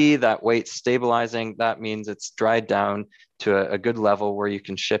see that weight stabilizing, that means it's dried down to a good level where you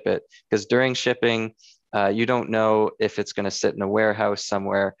can ship it. Because during shipping, you don't know if it's going to sit in a warehouse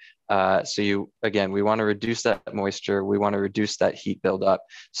somewhere. So we want to reduce that moisture. We want to reduce that heat buildup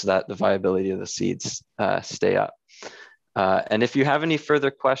so that the viability of the seeds stay up. And if you have any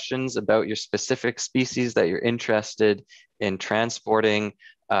further questions about your specific species that you're interested in transporting,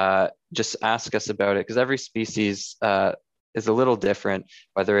 just ask us about it, because every species is a little different,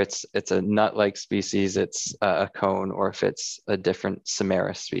 whether it's a nut-like species, it's a cone, or if it's a different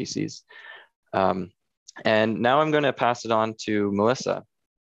Samara species. And now I'm going to pass it on to Melissa.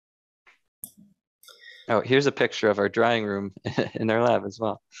 Oh, here's a picture of our drying room in our lab as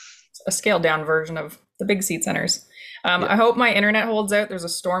well. A scaled down version of the big seed centers. I hope my internet holds out. There's a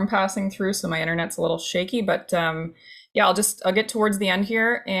storm passing through, so my internet's a little shaky, but yeah, I'll get towards the end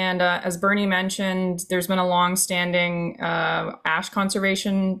here. And as Bernie mentioned, there's been a long-standing ash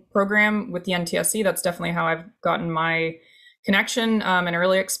conservation program with the NTSC. That's definitely how I've gotten my connection. An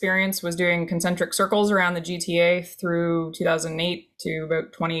early experience was doing concentric circles around the GTA through 2008 to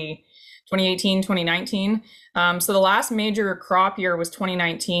about 2018, 2019. So the last major crop year was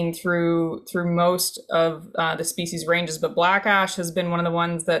 2019 through most of the species ranges, but black ash has been one of the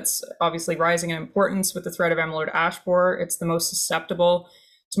ones that's obviously rising in importance with the threat of emerald ash borer. It's the most susceptible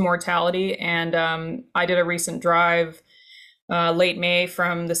to mortality. And I did a recent drive late May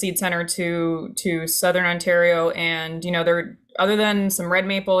from the seed center to southern Ontario, and there, other than some red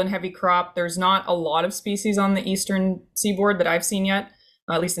maple and heavy crop, there's not a lot of species on the eastern seaboard that I've seen yet,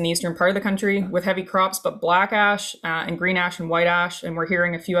 at least in the eastern part of the country, with heavy crops, but black ash and green ash and white ash, and we're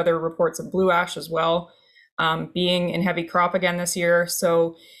hearing a few other reports of blue ash as well, being in heavy crop again this year.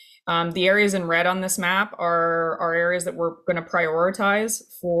 So the areas in red on this map are areas that we're going to prioritize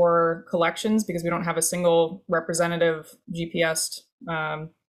for collections, because we don't have a single representative GPS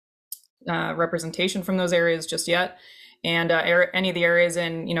representation from those areas just yet. And any of the areas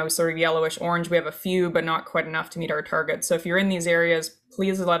in, sort of yellowish orange, we have a few, but not quite enough to meet our target. So if you're in these areas,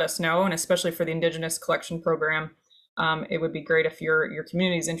 please let us know. And especially for the Indigenous collection program, it would be great if your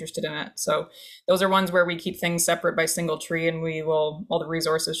community is interested in it. So those are ones where we keep things separate by single tree, and we will, all the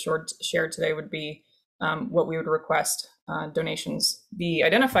resources shared today would be what we would request donations be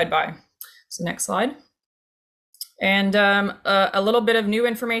identified by. So next slide. And a little bit of new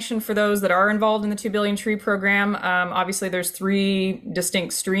information for those that are involved in the 2 Billion Tree Program. Obviously, there's 3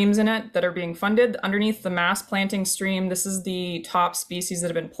 distinct streams in it that are being funded. Underneath the mass planting stream, this is the top species that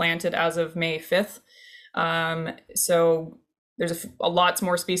have been planted as of May 5th. So there's a lots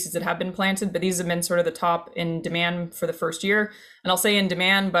more species that have been planted, but these have been sort of the top in demand for the first year. And I'll say in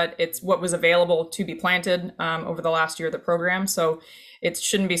demand, but it's what was available to be planted over the last year of the program. So it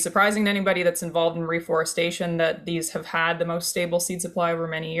shouldn't be surprising to anybody that's involved in reforestation that these have had the most stable seed supply over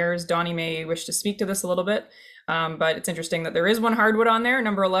many years. Donnie may wish to speak to this a little bit, but it's interesting that there is one hardwood on there,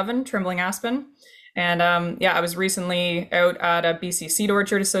 number 11, Trembling Aspen. And I was recently out at a BC Seed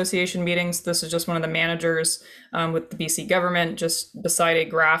Orchard Association meeting. So this is just one of the managers with the BC government, just beside a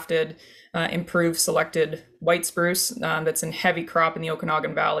grafted, improved selected white spruce that's in heavy crop in the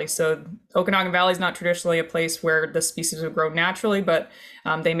Okanagan Valley. So Okanagan Valley is not traditionally a place where the species would grow naturally, but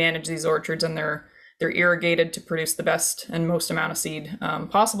they manage these orchards, and they're irrigated to produce the best and most amount of seed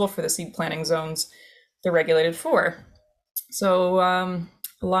possible for the seed planting zones they're regulated for. So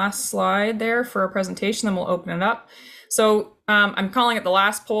last slide there for our presentation, then we'll open it up. So I'm calling it the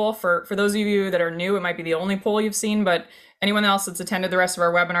last poll. For those of you that are new, it might be the only poll you've seen, but anyone else that's attended the rest of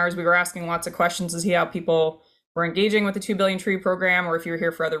our webinars, we were asking lots of questions to see how people were engaging with the 2 Billion Tree Program, or if you're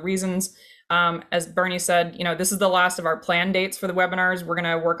here for other reasons. As Bernie said, this is the last of our planned dates for the webinars. We're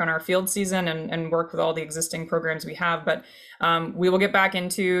going to work on our field season and work with all the existing programs we have, but we will get back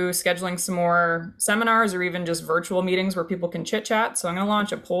into scheduling some more seminars or even just virtual meetings where people can chit chat. So I'm going to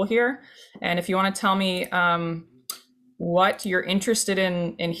launch a poll here. And if you want to tell me what you're interested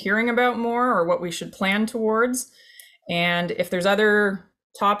in hearing about more, or what we should plan towards, and if there's other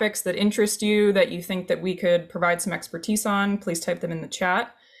topics that interest you that you think that we could provide some expertise on, please type them in the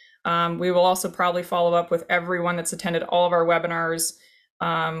chat. We will also probably follow up with everyone that's attended all of our webinars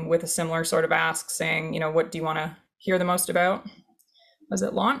with a similar sort of ask, saying, what do you want to hear the most about as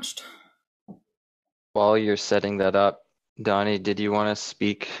it launched? While you're setting that up, Donnie, did you want to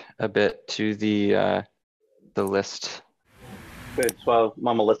speak a bit to the list? Good. Well,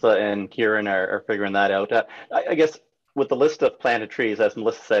 Melissa and Kieran are figuring that out. I guess with the list of planted trees, as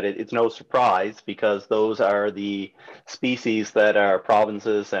Melissa said, it's no surprise, because those are the species that our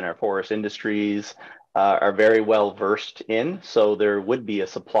provinces and our forest industries are very well versed in. So there would be a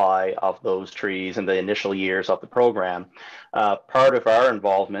supply of those trees in the initial years of the program. Part of our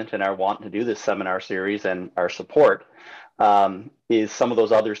involvement and our want to do this seminar series and our support is some of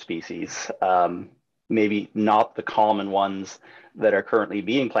those other species, maybe not the common ones that are currently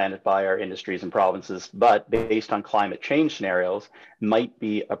being planted by our industries and provinces, but based on climate change scenarios, might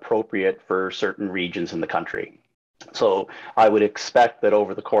be appropriate for certain regions in the country. So I would expect that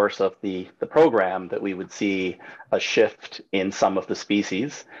over the course of the program that we would see a shift in some of the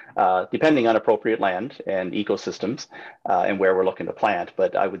species, depending on appropriate land and ecosystems and where we're looking to plant.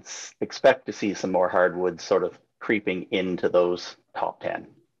 But I would expect to see some more hardwoods sort of creeping into those top 10.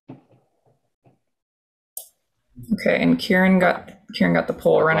 Okay, and Kieran got the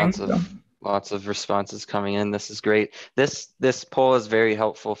poll running. Lots of responses coming in. This is great. This poll is very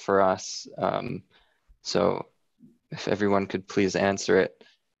helpful for us. So if everyone could please answer it,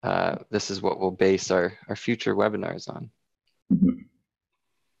 this is what we'll base our future webinars on. Mm-hmm.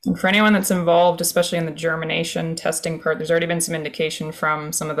 And for anyone that's involved, especially in the germination testing part, there's already been some indication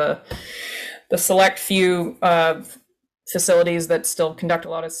from some of the select few facilities that still conduct a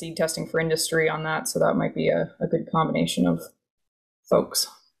lot of seed testing for industry on that. So that might be a good combination of folks.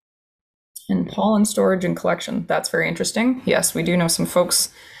 And pollen storage and collection, that's very interesting. Yes, we do know some folks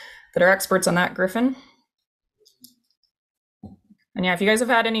that are experts on that, Griffin. And yeah, if you guys have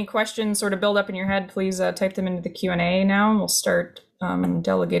had any questions sort of build up in your head, please type them into the Q&A now. We'll start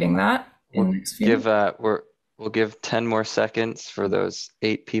delegating that in the next few. We'll give 10 more seconds for those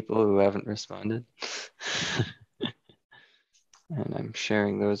 8 people who haven't responded. And I'm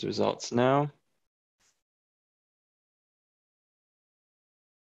sharing those results now.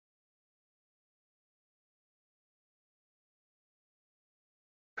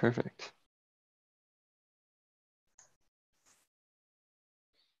 Perfect.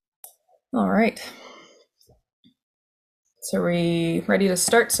 All right. So are we ready to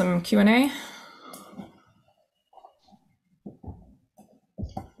start some Q&A?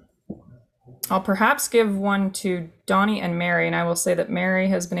 I'll perhaps give one to Donnie and Mary, and I will say that Mary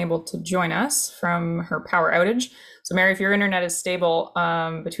has been able to join us from her power outage. So Mary, if your internet is stable,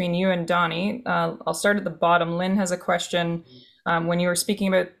 between you and Donnie, I'll start at the bottom. Lynn has a question. When you were speaking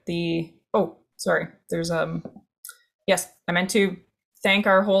about the, yes, I meant to thank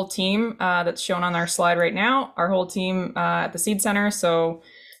our whole team that's shown on our slide right now, our whole team at the Seed Center. So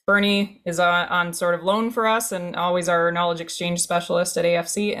Bernie is on sort of loan for us and always our knowledge exchange specialist at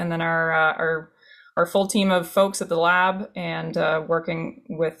AFC, and then our full team of folks at the lab and working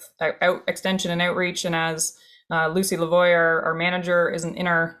with extension and outreach. And as Lucy Lavoie, our manager, isn't in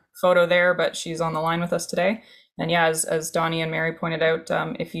our photo there, but she's on the line with us today. And yeah, as Donnie and Mary pointed out,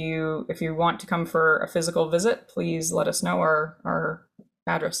 if you want to come for a physical visit, please let us know. Our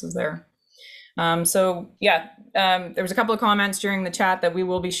address is there. So yeah, there was a couple of comments during the chat that we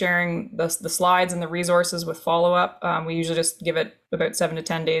will be sharing the slides and the resources with follow-up. We usually just give it about 7 to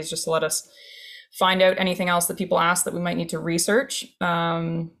 10 days just to let us find out anything else that people ask that we might need to research.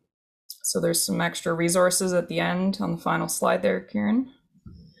 So there's some extra resources at the end on the final slide there, Kieran.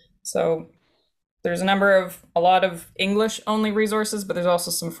 So there's a lot of English only resources, but there's also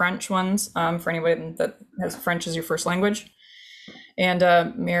some French ones for anybody that has French as your first language. And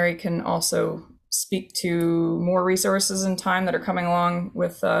Mary can also speak to more resources in time that are coming along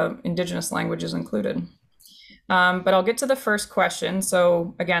with Indigenous languages included. But I'll get to the first question.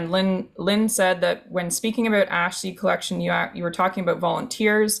 So again, Lynn said that when speaking about ash seed collection, you were talking about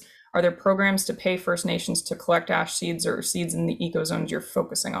volunteers. Are there programs to pay First Nations to collect ash seeds or seeds in the ecozones you're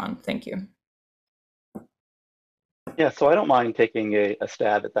focusing on? Thank you. Yeah, so I don't mind taking a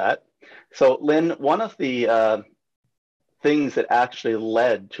stab at that. So Lynn, one of the things that actually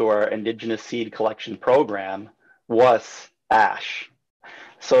led to our Indigenous seed collection program was ash.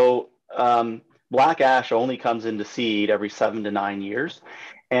 So black ash only comes into seed every 7 to 9 years.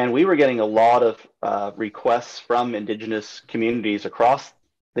 And we were getting a lot of requests from Indigenous communities across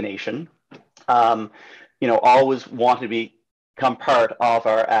the nation, always want to become part of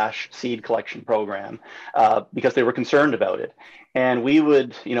our ash seed collection program because they were concerned about it. And we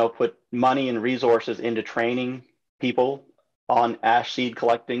would, put money and resources into training people on ash seed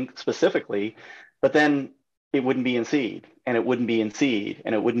collecting specifically, but then it wouldn't be in seed, and it wouldn't be in seed,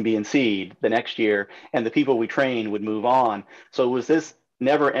 and it wouldn't be in seed the next year, and the people we trained would move on. So it was this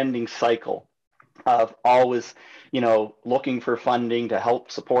never-ending cycle of always, looking for funding to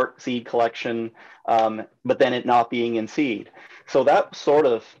help support seed collection, but then it not being in seed. So that sort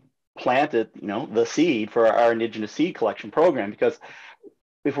of planted, the seed for our Indigenous seed collection program, because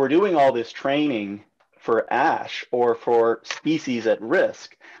if we're doing all this training for ash or for species at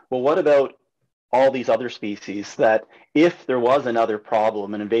risk, well, what about all these other species that if there was another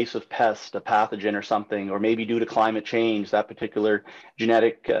problem, an invasive pest, a pathogen or something, or maybe due to climate change, that particular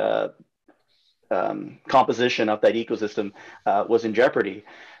genetic composition of that ecosystem was in jeopardy,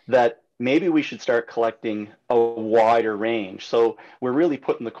 that maybe we should start collecting a wider range. So we're really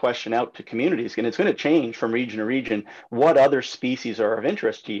putting the question out to communities, and it's going to change from region to region. What other species are of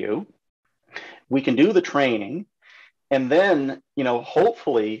interest to you? We can do the training, and then,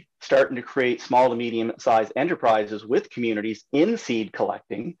 hopefully starting to create small to medium-sized enterprises with communities in seed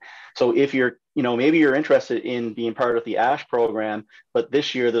collecting. So if you're, maybe you're interested in being part of the ash program, but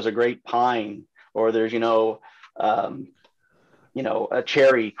this year there's a great pine, or there's, a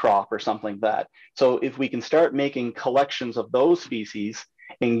cherry crop or something like that. So if we can start making collections of those species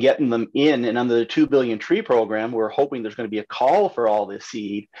and getting them in, and under the 2 billion tree program, we're hoping there's going to be a call for all this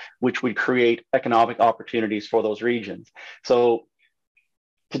seed, which would create economic opportunities for those regions. So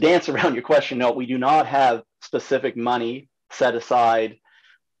to dance around your question, no, we do not have specific money set aside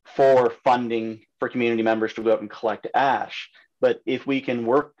for funding for community members to go out and collect ash. But if we can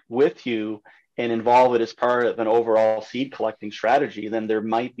work with you and involve it as part of an overall seed collecting strategy, then there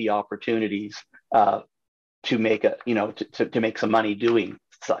might be opportunities to make to make some money doing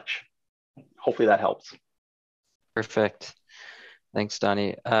such. Hopefully that helps. Perfect. Thanks,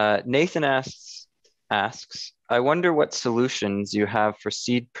 Donnie. Nathan asks, I wonder what solutions you have for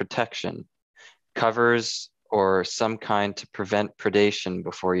seed protection, covers or some kind to prevent predation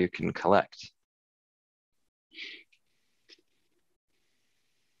before you can collect?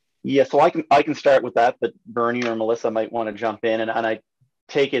 Yeah, so I can start with that, but Bernie or Melissa might want to jump in. And I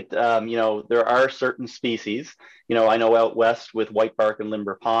take it, there are certain species, I know out west with whitebark and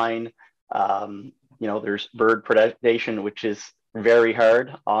limber pine, there's bird predation, which is very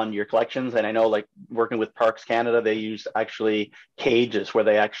hard on your collections. And I know, like, working with Parks Canada, they use actually cages where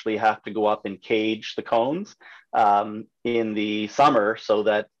they actually have to go up and cage the cones in the summer so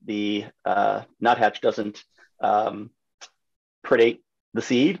that the nuthatch doesn't predate the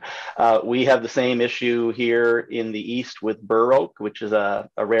seed. We have the same issue here in the east with bur oak, which is a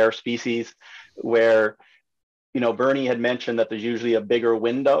rare species where, Bernie had mentioned that there's usually a bigger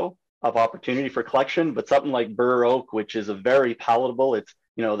window of opportunity for collection, but something like bur oak, which is a very palatable, it's,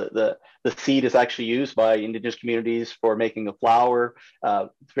 the seed is actually used by Indigenous communities for making a flour.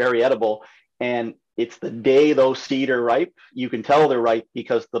 It's very edible. And it's the day those seed are ripe, you can tell they're ripe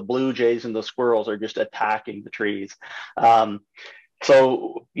because the blue jays and the squirrels are just attacking the trees.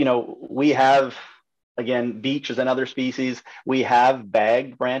 So, we have, again, beech is another species. We have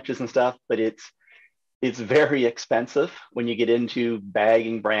bagged branches and stuff, but it's very expensive when you get into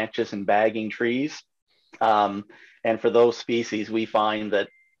bagging branches and bagging trees. And for those species, we find that,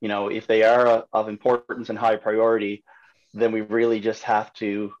 if they are of importance and high priority, then we really just have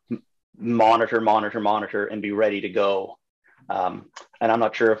to monitor, and be ready to go. And I'm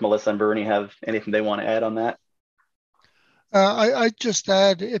not sure if Melissa and Bernie have anything they want to add on that. I just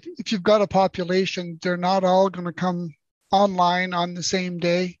add, if you've got a population, they're not all going to come online on the same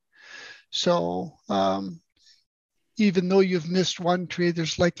day. So even though you've missed one tree,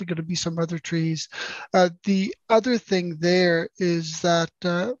 there's likely going to be some other trees. The other thing there is that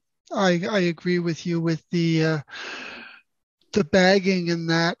I agree with you with the bagging, in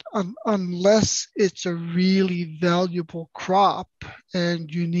that unless it's a really valuable crop and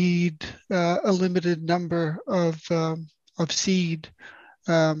you need a limited number of seed,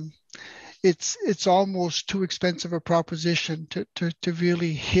 it's almost too expensive a proposition to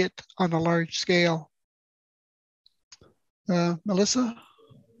really hit on a large scale. Melissa?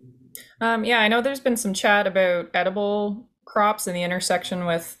 Yeah, I know there's been some chat about edible crops in the intersection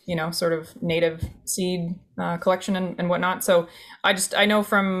with, sort of native seed collection and whatnot. So I know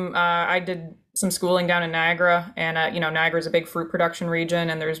from, I did some schooling down in Niagara, and Niagara is a big fruit production region,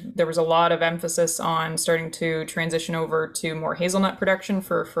 and there was a lot of emphasis on starting to transition over to more hazelnut production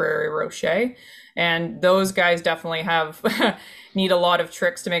for Frere Rocher, and those guys definitely have need a lot of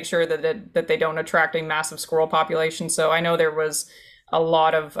tricks to make sure that they don't attract a massive squirrel population. So I know there was a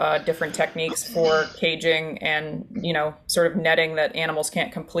lot of different techniques for caging and sort of netting that animals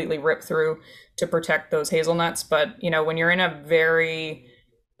can't completely rip through to protect those hazelnuts. But when you're in a very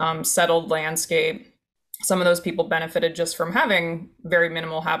settled landscape, some of those people benefited just from having very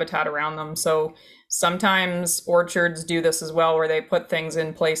minimal habitat around them. So sometimes orchards do this as well, where they put things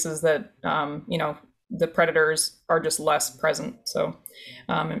in places that the predators are just less present. So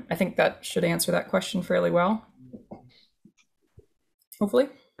I think that should answer that question fairly well. Hopefully.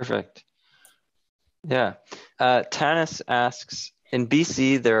 Perfect. Yeah. Tanis asks, in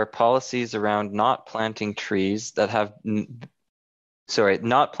BC, there are policies around not planting trees that have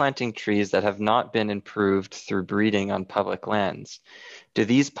not been improved through breeding on public lands. Do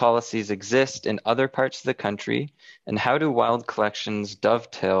these policies exist in other parts of the country? And how do wild collections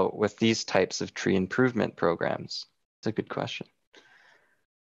dovetail with these types of tree improvement programs? It's a good question.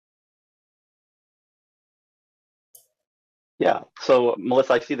 Yeah, so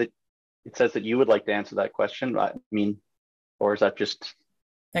Melissa, I see that it says that you would like to answer that question. I mean, or is that just...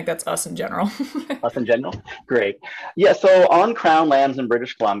 I think that's us in general. Us in general? Great. Yeah, so on Crown lands in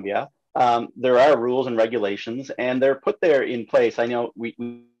British Columbia, there are rules and regulations, and they're put there in place. I know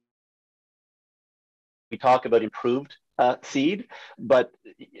we talk about improved seed,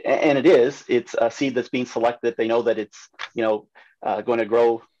 and it's a seed that's being selected. They know that it's, going to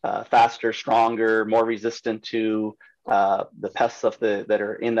grow faster, stronger, more resistant to the pests that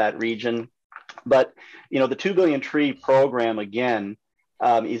are in that region. But, the 2 billion tree program, again,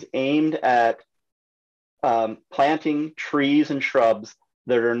 is aimed at planting trees and shrubs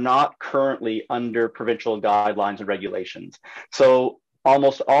that are not currently under provincial guidelines and regulations. So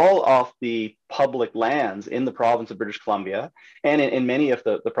almost all of the public lands in the province of British Columbia, and in many of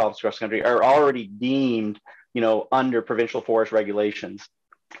the provinces across the country, are already deemed, under provincial forest regulations.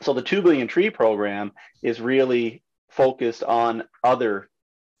 So the 2 billion tree program is really focused on other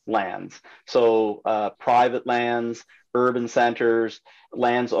lands. So private lands, urban centers,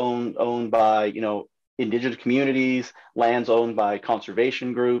 lands owned by, Indigenous communities, lands owned by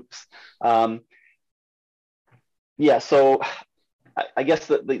conservation groups. Yeah, so I guess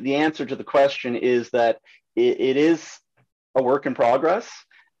the answer to the question is that it is a work in progress,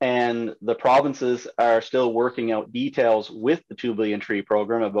 and the provinces are still working out details with the 2 billion tree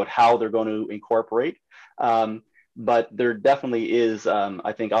program about how they're going to incorporate. But there definitely is,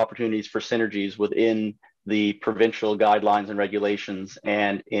 I think, opportunities for synergies within the provincial guidelines and regulations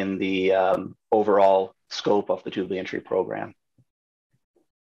and in the overall scope of the 2 billion tree program.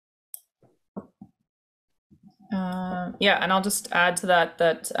 Yeah, and I'll just add to that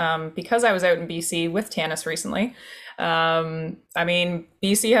because I was out in BC with Tanis recently, I mean,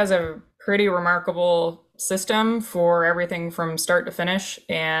 BC has a pretty remarkable system for everything from start to finish,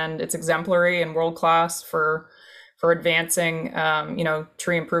 and it's exemplary and world class for advancing, you know,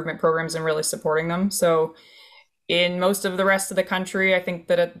 tree improvement programs and really supporting them. So in most of the rest of the country, I think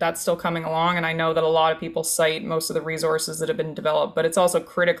that that's still coming along. And I know that a lot of people cite most of the resources that have been developed, but it's also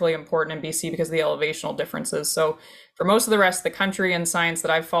critically important in BC because of the elevational differences. So for most of the rest of the country and science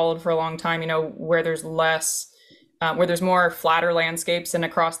that I've followed for a long time, you know, where there's where there's more flatter landscapes and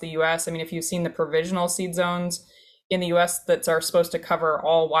across the US, I mean, if you've seen the provisional seed zones in the US that are supposed to cover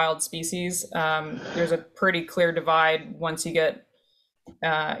all wild species, there's a pretty clear divide once you get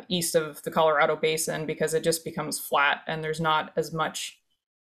east of the Colorado Basin, because it just becomes flat and there's not as much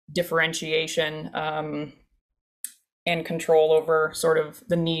differentiation and control over sort of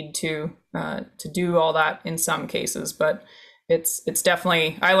the need to do all that in some cases. But it's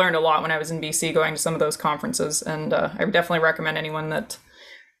definitely, I learned a lot when I was in BC going to some of those conferences, and I would definitely recommend anyone that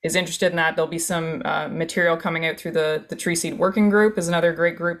is interested in that. There'll be some material coming out through the Tree Seed Working Group, is another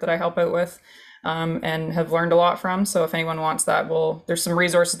great group that I help out with. And have learned a lot from. So if anyone wants that, there's some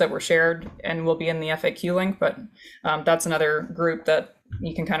resources that were shared and will be in the FAQ link, but that's another group that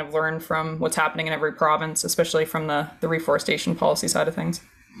you can kind of learn from what's happening in every province, especially from the reforestation policy side of things.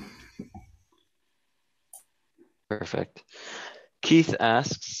 Perfect. Keith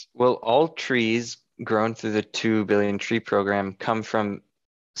asks, will all trees grown through the 2 billion tree program come from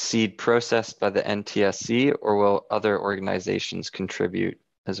seed processed by the NTSC, or will other organizations contribute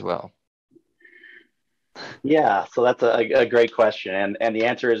as well? Yeah, so that's a great question, and the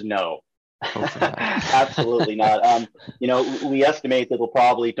answer is no. Absolutely not. You know, we estimate that we'll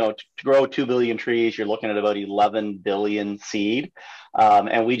probably, to grow 2 billion trees, you're looking at about 11 billion seed,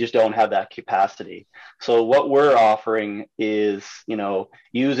 and we just don't have that capacity. So what we're offering is, you know,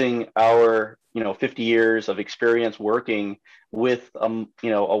 using our 50 years of experience working with you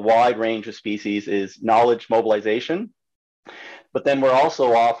know, a wide range of species, is knowledge mobilization. But then we're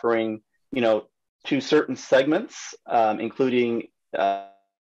also offering, you know, to certain segments, including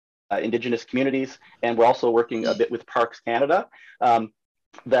Indigenous communities, and we're also working a bit with Parks Canada,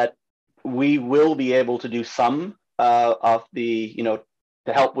 that we will be able to do some of the, you know,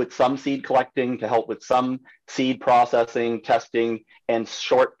 to help with some seed collecting, to help with some seed processing, testing, and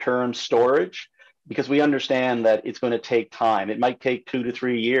short-term storage, because we understand that it's going to take time. It might take 2 to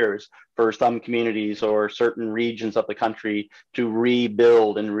 3 years for some communities or certain regions of the country to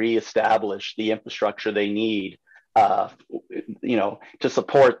rebuild and reestablish the infrastructure they need, you know, to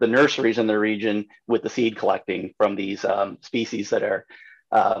support the nurseries in the region with the seed collecting from these species that are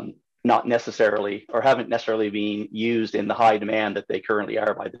not necessarily, or haven't necessarily been used in the high demand that they currently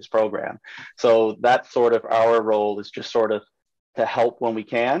are by this program. So that's sort of our role, is just sort of to help when we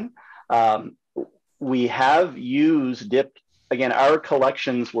can. We have used DIP. Again, our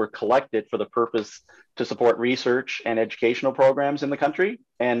collections were collected for the purpose to support research and educational programs in the country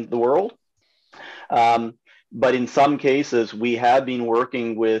and the world. But in some cases, we have been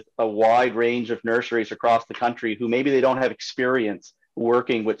working with a wide range of nurseries across the country who maybe they don't have experience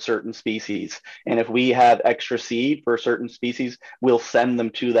working with certain species. And if we have extra seed for certain species, we'll send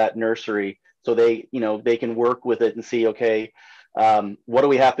them to that nursery so they, you know, they can work with it and see, okay, what do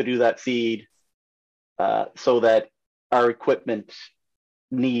we have to do that seed so that our equipment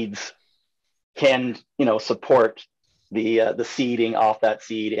needs can, you know, support the seeding off that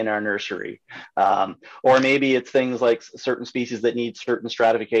seed in our nursery. Or maybe it's things like certain species that need certain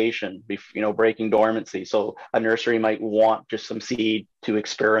stratification, you know, breaking dormancy. So a nursery might want just some seed to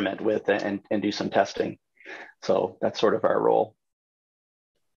experiment with and do some testing. So that's sort of our role.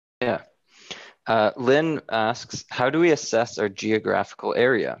 Yeah. Lynn asks, how do we assess our geographical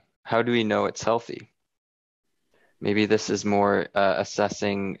area? How do we know it's healthy? Maybe this is more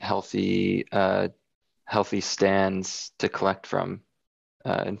assessing healthy stands to collect from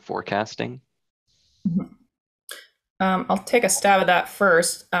in forecasting. I'll take a stab at that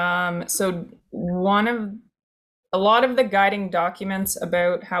first. So a lot of the guiding documents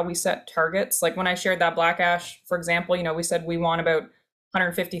about how we set targets, like when I shared that black ash, for example, you know, we said we want about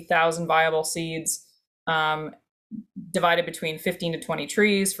 150,000 viable seeds. divided between 15 to 20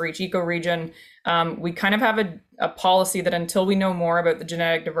 trees for each ecoregion. We kind of have a policy that until we know more about the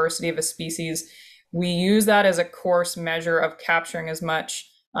genetic diversity of a species, we use that as a coarse measure of capturing as much.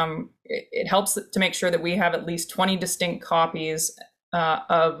 It helps to make sure that we have at least 20 distinct copies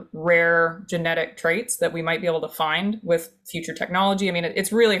of rare genetic traits that we might be able to find with future technology. I mean,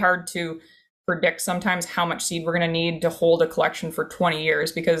 it's really hard to predict sometimes how much seed we're going to need to hold a collection for 20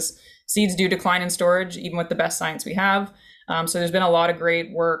 years because seeds do decline in storage, even with the best science we have. So there's been a lot of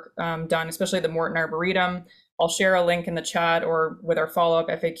great work done, especially at the Morton Arboretum. I'll share a link in the chat or with our follow-up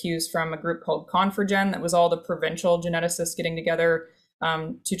FAQs from a group called Confergen that was all the provincial geneticists getting together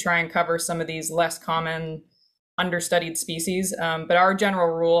to try and cover some of these less common understudied species. But our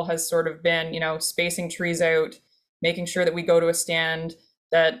general rule has sort of been, spacing trees out, making sure that we go to a stand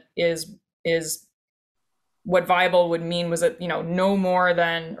that is what viable would mean was that, no more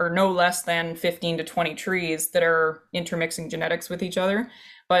than or no less than 15 to 20 trees that are intermixing genetics with each other.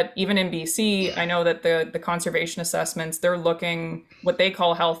 But even in BC, I know that the conservation assessments, they're looking what they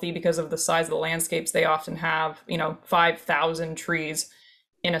call healthy because of the size of the landscapes they often have, 5,000 trees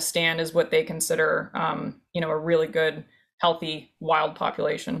in a stand is what they consider, a really good, healthy wild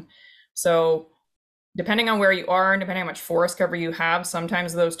population. So depending on where you are and depending on how much forest cover you have,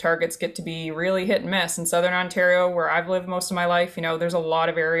 sometimes those targets get to be really hit and miss. In Southern Ontario, where I've lived most of my life, there's a lot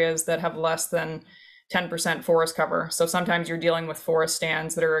of areas that have less than 10% forest cover. So sometimes you're dealing with forest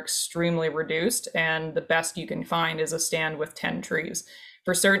stands that are extremely reduced, and the best you can find is a stand with 10 trees.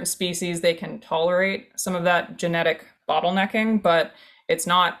 For certain species, they can tolerate some of that genetic bottlenecking, but it's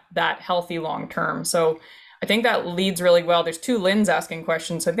not that healthy long term. So I think that leads really well. There's two Lynn's asking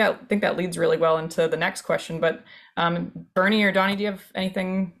questions. So I think that leads really well into the next question. But Bernie or Donnie, do you have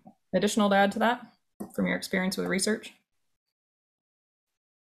anything additional to add to that from your experience with research?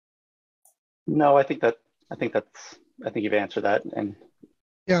 No, I think you've answered that. And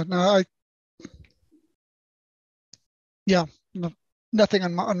yeah, no, nothing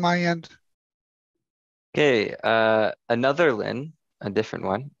on my end. Okay, another Lynn, a different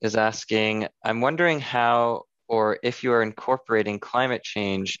one, is asking, I'm wondering how or if you are incorporating climate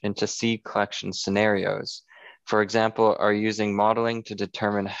change into seed collection scenarios. For example, are you using modeling to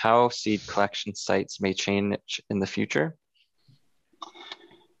determine how seed collection sites may change in the future?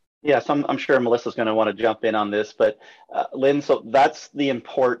 Yes, I'm sure Melissa's going to want to jump in on this, but Lynn, so that's the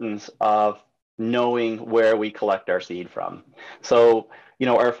importance of knowing where we collect our seed from. So,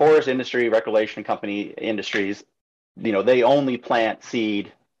 our forest industry, reclamation company industries, they only plant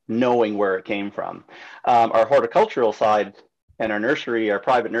seed knowing where it came from. Our horticultural side and our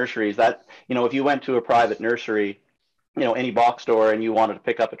private nurseries, that, if you went to a private nursery, any box store and you wanted to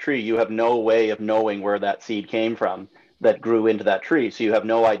pick up a tree, you have no way of knowing where that seed came from that grew into that tree. So you have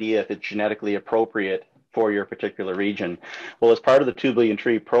no idea if it's genetically appropriate for your particular region. Well, as part of the 2 Billion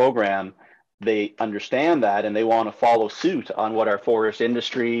Tree program, they understand that and they want to follow suit on what our forest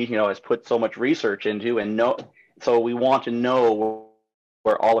industry, has put so much research into and know. So we want to know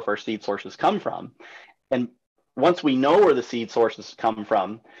where all of our seed sources come from. And once we know where the seed sources come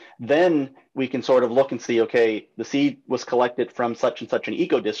from, then we can sort of look and see, okay, the seed was collected from such and such an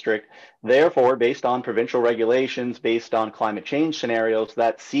eco district. Therefore, based on provincial regulations, based on climate change scenarios,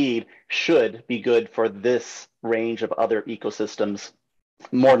 that seed should be good for this range of other ecosystems,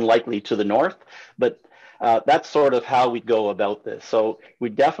 more than likely to the north. But that's sort of how we go about this. So we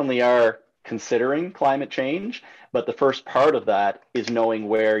definitely are considering climate change, but the first part of that is knowing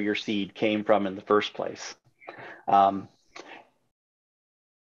where your seed came from in the first place. Yeah,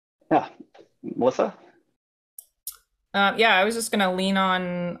 Melissa? I was just going to lean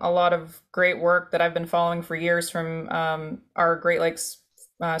on a lot of great work that I've been following for years from our Great Lakes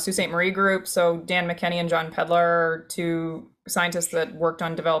Sault Ste. Marie group. So Dan McKenney and John Pedlar are two scientists that worked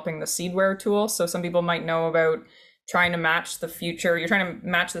on developing the Seedware tool. So some people might know about trying to match the future. You're trying to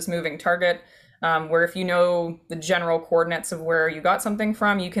match this moving target, where if you know the general coordinates of where you got something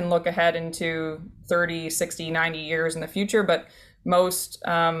from, you can look ahead into 30, 60, 90 years in the future. But most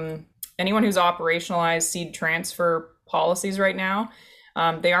anyone who's operationalized seed transfer policies right now,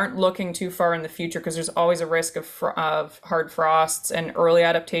 they aren't looking too far in the future because there's always a risk of hard frosts and early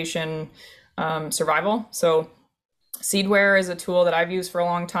adaptation survival. So Seedware is a tool that I've used for a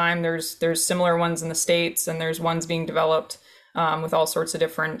long time. There's similar ones in the States, and there's ones being developed with all sorts of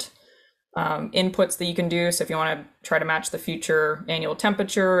different inputs that you can do. So if you want to try to match the future annual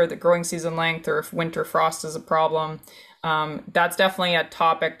temperature or the growing season length, or if winter frost is a problem, that's definitely a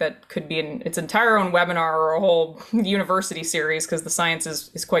topic that could be in its entire own webinar or a whole university series, because the science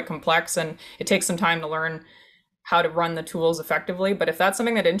is quite complex and it takes some time to learn how to run the tools effectively. But if that's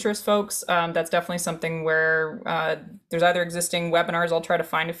something that interests folks, that's definitely something where there's either existing webinars, I'll try to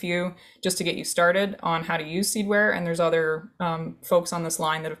find a few just to get you started on how to use Seedware. And there's other folks on this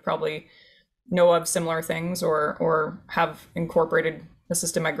line that have probably know of similar things or have incorporated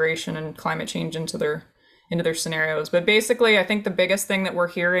assisted migration and climate change into their scenarios. But basically, I think the biggest thing that we're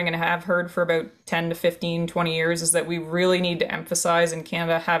hearing and have heard for about 10 to 15, 20 years is that we really need to emphasize in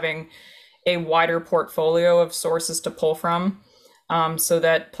Canada having a wider portfolio of sources to pull from, so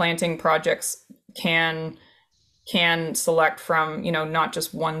that planting projects can select from, not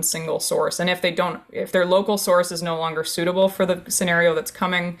just one single source. And if their local source is no longer suitable for the scenario that's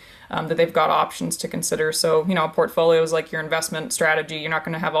coming, that they've got options to consider. So, a portfolio is like your investment strategy. You're not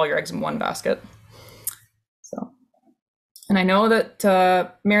going to have all your eggs in one basket. So, and I know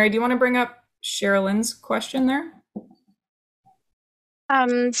that, Mary, do you want to bring up Sherilyn's question there?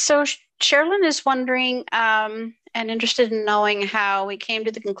 So Sherilyn is wondering and interested in knowing how we came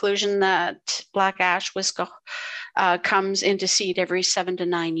to the conclusion that black ash comes into seed every 7 to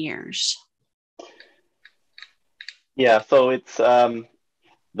 9 years. Yeah, so it's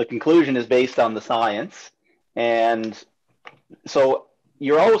the conclusion is based on the science, and so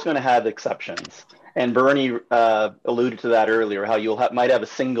you're always going to have exceptions. And Bernie alluded to that earlier, how you might have a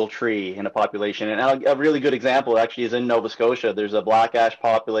single tree in a population. And a really good example actually is in Nova Scotia. There's a black ash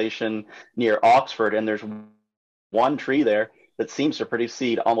population near Oxford, and there's one tree there that seems to produce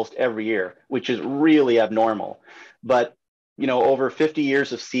seed almost every year, which is really abnormal. But over 50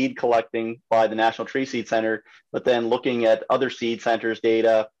 years of seed collecting by the National Tree Seed Center, but then looking at other seed centers'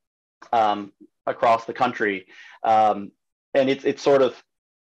 data across the country, and it's sort of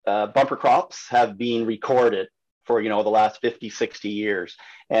bumper crops have been recorded for the last 50, 60 years.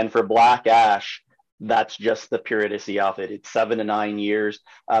 And for black ash, that's just the periodicity of it. It's 7 to 9 years.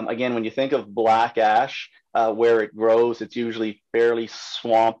 Again, when you think of black ash, where it grows, it's usually fairly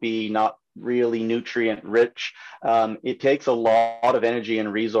swampy, not really nutrient rich. It takes a lot of energy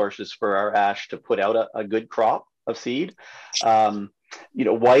and resources for our ash to put out a good crop of seed.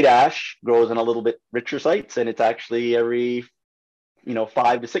 White ash grows in a little bit richer sites, and it's actually every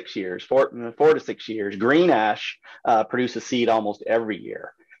 5 to 6 years, 4 to 6 years. Green ash produces seed almost every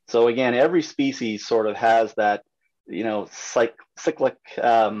year. So again, every species sort of has that, cyclic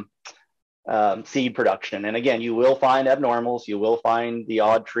seed production. And again, you will find abnormals. You will find the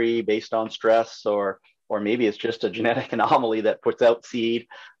odd tree based on stress, or maybe it's just a genetic anomaly that puts out seed.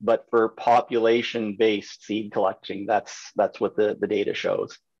 But for population-based seed collecting, that's what the data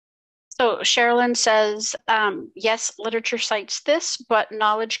shows. So Sherilyn says, yes, literature cites this, but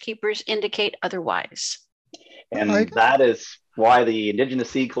knowledge keepers indicate otherwise. And that is why the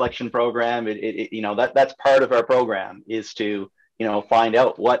Indigenous Seed Collection Program, that's part of our program, is to, find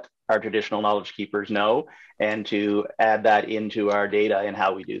out what our traditional knowledge keepers know and to add that into our data and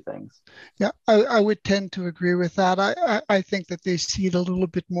how we do things. Yeah, I would tend to agree with that. I think that they see it a little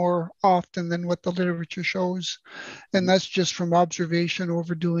bit more often than what the literature shows. And that's just from observation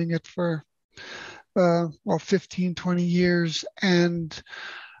over doing it for 15, 20 years. And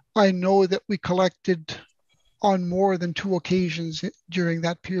I know that we collected on more than 2 occasions during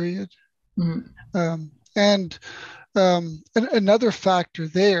that period. Mm-hmm. And another factor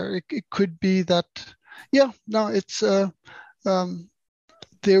there, it could be that, it's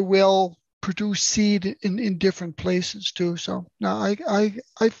they will produce seed in different places too. So now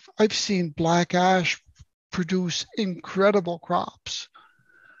I've seen black ash produce incredible crops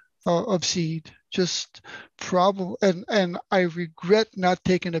of seed. Just probably, and I regret not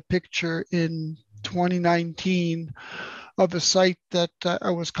taking a picture in 2019 of a site that I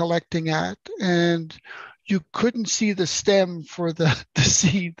was collecting at, and you couldn't see the stem for the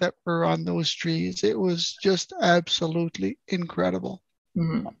seed that were on those trees. It was just absolutely incredible.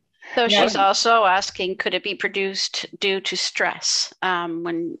 Mm-hmm. So she's also asking, could it be produced due to stress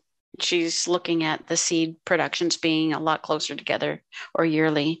when she's looking at the seed productions being a lot closer together or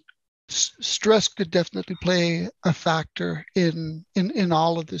yearly? Stress could definitely play a factor in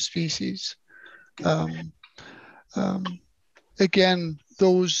all of the species. Again,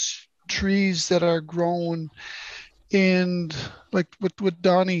 those trees that are grown in, like what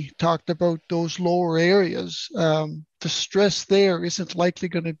Donnie talked about, those lower areas, the stress there isn't likely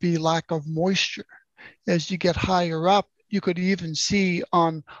going to be lack of moisture. As you get higher up, you could even see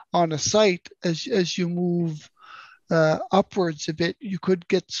on a site as you move upwards a bit, you could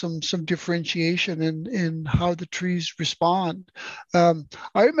get some differentiation in how the trees respond. I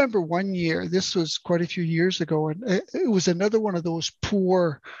remember one year, this was quite a few years ago, and it was another one of those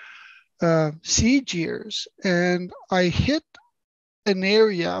poor seed years, and I hit an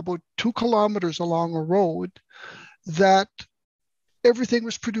area about 2 kilometers along a road that everything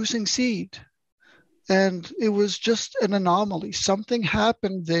was producing seed. And it was just an anomaly. Something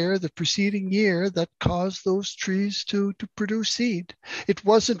happened there the preceding year that caused those trees to produce seed. It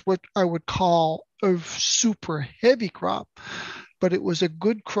wasn't what I would call a super heavy crop, but it was a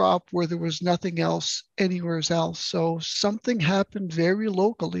good crop where there was nothing else anywhere else. So something happened very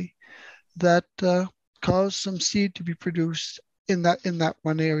locally that caused some seed to be produced in that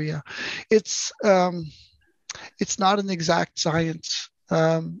one area. It's not an exact science,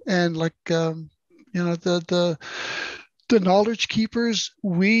 and like the knowledge keepers,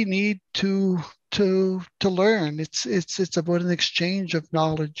 we need to learn. It's about an exchange of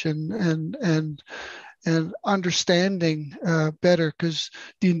knowledge and understanding better, because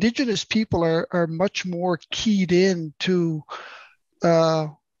the Indigenous people are much more keyed in to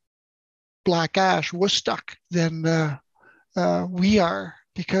black ash, woodstock, than we are,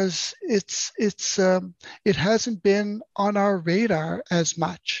 because it hasn't been on our radar as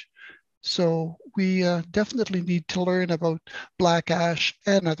much. So we definitely need to learn about black ash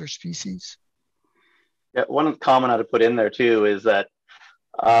and other species. Yeah, one comment I'd put in there too is that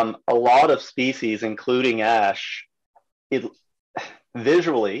a lot of species, including ash,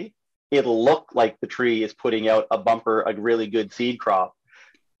 visually, it'll look like the tree is putting out a really good seed crop,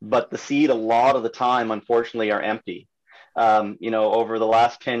 but the seed a lot of the time, unfortunately, are empty. Over the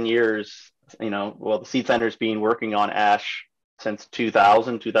last 10 years, the Seed Center's been working on ash since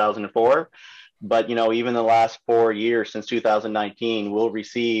 2004. But, even the last 4 years, since 2019, we'll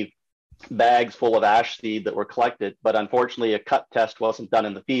receive bags full of ash seed that were collected. But unfortunately, a cut test wasn't done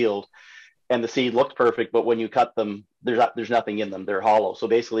in the field, and the seed looked perfect. But when you cut them, there's nothing in them. They're hollow. So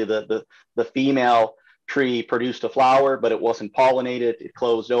basically, the female tree produced a flower, but it wasn't pollinated. It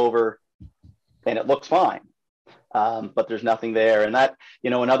closed over, and it looks fine. But there's nothing there. And that,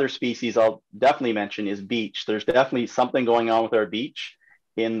 another species I'll definitely mention is beech. There's definitely something going on with our beech,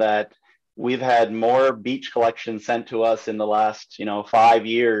 in that we've had more beech collections sent to us in the last, 5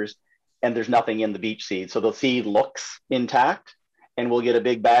 years, and there's nothing in the beech seed. So the seed looks intact, and we'll get a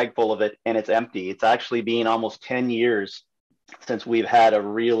big bag full of it, and it's empty. It's actually been almost 10 years since we've had a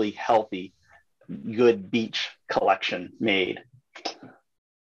really healthy, good beech collection made.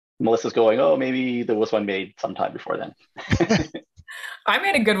 Melissa's going, oh, maybe there was one made sometime before then. I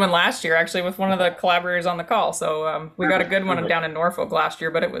made a good one last year, actually, with one of the collaborators on the call. So we got a good one down in Norfolk last year,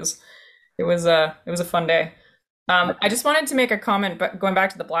 but it was a fun day. I just wanted to make a comment, but going back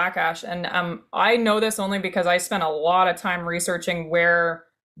to the black ash, and I know this only because I spent a lot of time researching where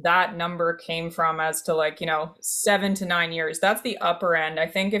that number came from, as to 7 to 9 years. That's the upper end. I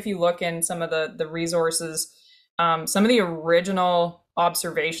think if you look in some of the resources, some of the original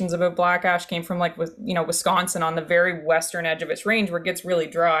observations about black ash came from Wisconsin, on the very western edge of its range, where it gets really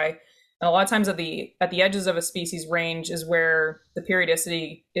dry. And a lot of times at the edges of a species range is where the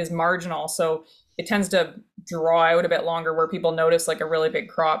periodicity is marginal. So it tends to draw out a bit longer, where people notice a really big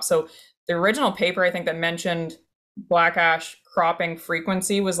crop. So the original paper, I think, that mentioned black ash cropping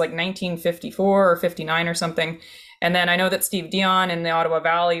frequency was 1954 or 59 or something. And then I know that Steve Dion in the Ottawa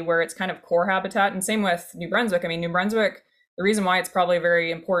Valley, where it's kind of core habitat, and same with New Brunswick. I mean, New Brunswick, the reason why it's probably a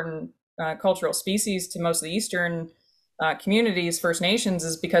very important cultural species to most of the eastern communities, First Nations,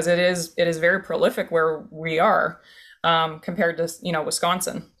 is because it is very prolific where we are, compared to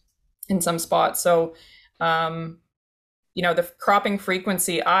Wisconsin in some spots. So the cropping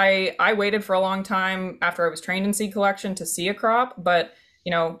frequency, I waited for a long time after I was trained in seed collection to see a crop, but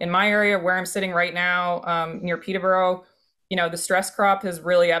in my area where I'm sitting right now, near Peterborough, the stress crop is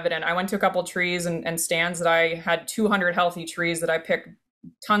really evident. I went to a couple of trees and stands that I had 200 healthy trees that I picked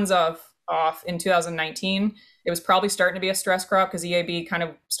tons of off in 2019. It was probably starting to be a stress crop, because EAB kind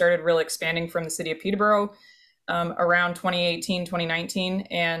of started really expanding from the city of Peterborough around 2018, 2019.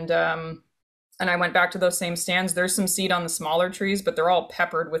 And I went back to those same stands. There's some seed on the smaller trees, but they're all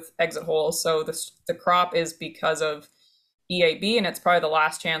peppered with exit holes. So the crop is because of EAB, and it's probably the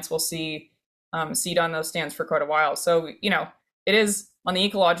last chance we'll see seed on those stands for quite a while. So, it is on the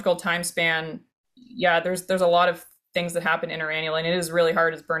ecological time span. Yeah, there's a lot of things that happen interannually, and it is really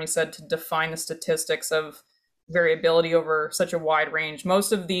hard, as Bernie said, to define the statistics of variability over such a wide range.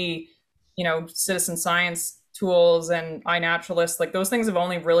 Most of the, citizen science tools and iNaturalist, those things have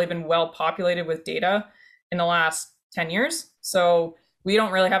only really been well populated with data in the last 10 years. So we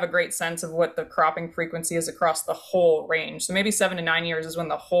don't really have a great sense of what the cropping frequency is across the whole range. So maybe 7 to 9 years is when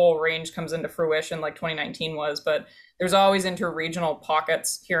the whole range comes into fruition, like 2019 was, but there's always interregional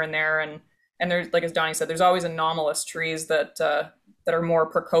pockets here and there. And there's, as Donnie said, there's always anomalous trees that that are more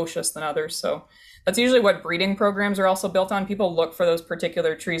precocious than others. So that's usually what breeding programs are also built on. People look for those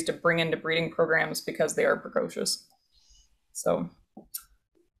particular trees to bring into breeding programs because they are precocious. So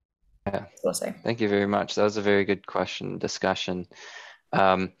yeah, I'll say. Thank you very much. That was a very good question discussion.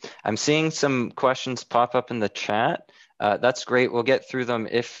 I'm seeing some questions pop up in the chat. That's great. We'll get through them.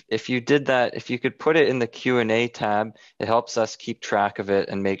 If you did that, if you could put it in the Q&A tab, it helps us keep track of it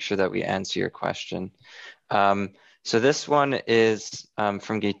and make sure that we answer your question. So this one is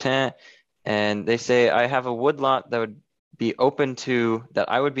from Gaetan, and they say, I have a woodlot that would be open to, that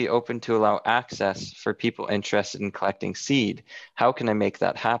I would be open to allow access for people interested in collecting seed. How can I make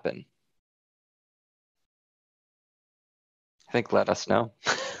that happen? I think let us know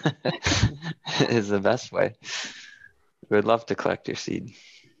is the best way. We'd love to collect your seed.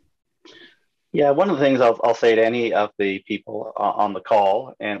 Yeah, one of the things I'll say to any of the people on the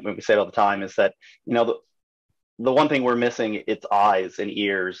call, and we say it all the time, is that, you know, the one thing we're missing, it's eyes and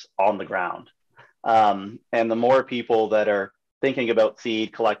ears on the ground. And the more people that are thinking about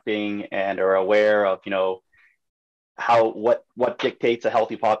seed collecting and are aware of, you know, what dictates a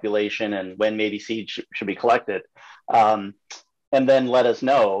healthy population and when maybe seed should be collected, and then let us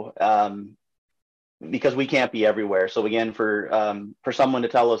know, because we can't be everywhere. So again, for someone to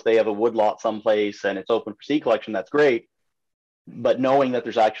tell us they have a woodlot someplace and it's open for seed collection, that's great. But knowing that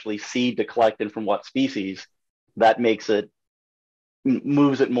there's actually seed to collect and from what species, that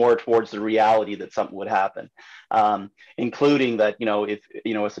moves it more towards the reality that something would happen, including that, you know, if,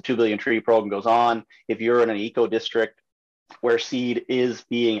 you know, as the 2 billion tree program goes on, if you're in an eco district where seed is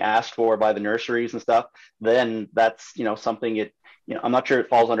being asked for by the nurseries and stuff, then that's, you know, something you know, I'm not sure it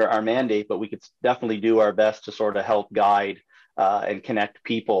falls under our mandate, but we could definitely do our best to sort of help guide and connect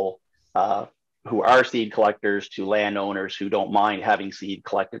people who are seed collectors to landowners who don't mind having seed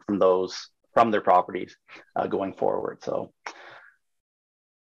collected from their properties going forward. So.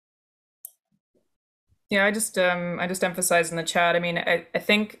 Yeah, I just emphasize in the chat. I mean, I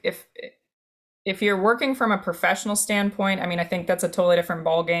think if you're working from a professional standpoint, I mean, I think that's a totally different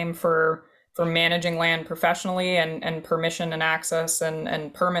ballgame for managing land professionally and permission and access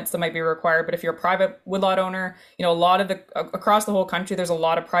and permits that might be required. But if you're a private woodlot owner, you know, a lot of across the whole country, there's a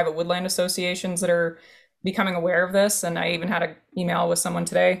lot of private woodland associations that are becoming aware of this. And I even had an email with someone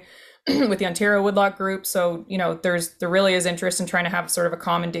today with the Ontario Woodlot Group. So, you know, there really is interest in trying to have sort of a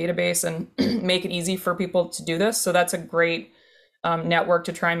common database and make it easy for people to do this. So that's a great network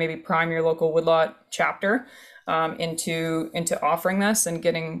to try and maybe prime your local woodlot chapter into offering this and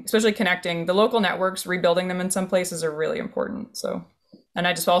getting, especially connecting the local networks, rebuilding them in some places are really important. So, and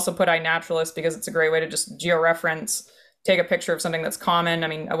I just also put iNaturalist because it's a great way to just georeference, take a picture of something that's common. I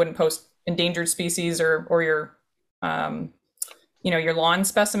mean, I wouldn't post endangered species or your, you know, your lawn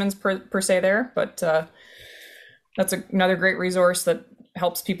specimens per se there, but that's another great resource that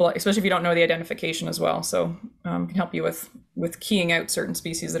helps people, especially if you don't know the identification as well. So can help you with keying out certain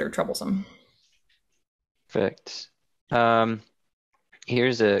species that are troublesome. Perfect.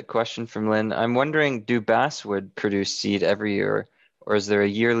 Here's a question from Lynn. I'm wondering, do basswood produce seed every year, or is there a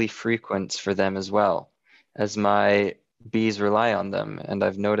yearly frequency for them as well? As my bees rely on them, and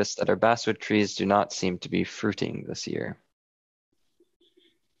I've noticed that our basswood trees do not seem to be fruiting this year.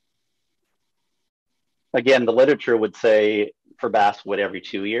 Again, the literature would say for basswood every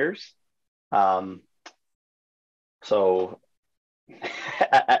 2 years. So,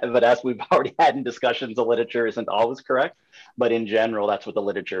 but as we've already had in discussions, the literature isn't always correct. But in general, that's what the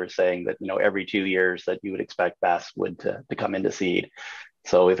literature is saying, that, you know, every 2 years that you would expect basswood to come into seed.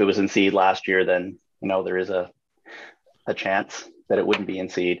 So if it was in seed last year, then, you know, there is a chance that it wouldn't be in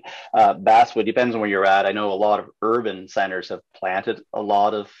seed. Basswood depends on where you're at. I know a lot of urban centers have planted a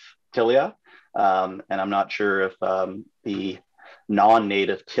lot of Tilia. And I'm not sure if the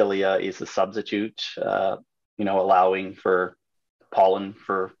non-native Tilia is a substitute, you know, allowing for pollen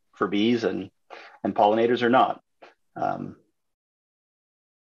for bees and pollinators or not.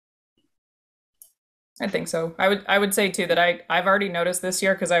 I think so. I would say too that I've already noticed this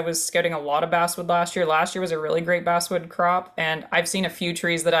year, because I was scouting a lot of basswood last year. Last year was a really great basswood crop, and I've seen a few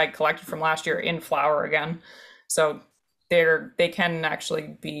trees that I collected from last year in flower again. So they can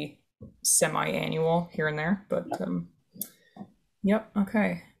actually be semi-annual here and there, but yep.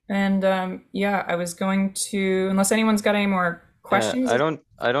 Okay. And yeah, I was going to, unless anyone's got any more questions. I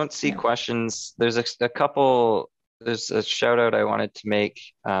don't see questions. There's a couple. There's a shout out I wanted to make.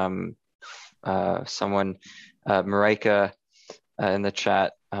 Someone, Marika, in the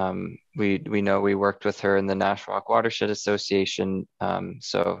chat. We know we worked with her in the National Rock Watershed Association.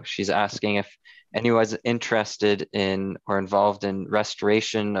 So she's asking if anyone's interested in or involved in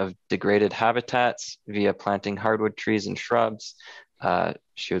restoration of degraded habitats via planting hardwood trees and shrubs.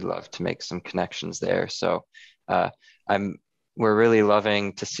 she would love to make some connections there. So we're really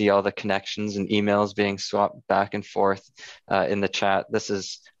loving to see all the connections and emails being swapped back and forth in the chat. This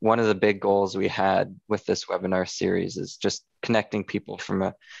is one of the big goals we had with this webinar series, is just connecting people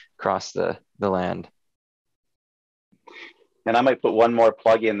from across the land. And I might put one more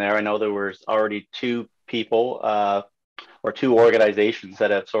plug in there. I know there was already 2 people or 2 organizations that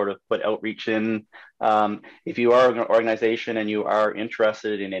have sort of put outreach in. If you are an organization and you are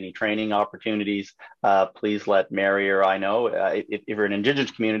interested in any training opportunities, please let Mary or I know. If you're an Indigenous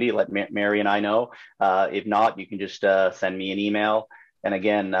community, let Mary and I know. If not, you can just send me an email. And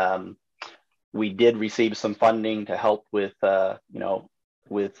again, we did receive some funding to help with,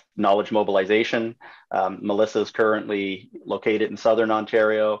 with knowledge mobilization. Melissa is currently located in Southern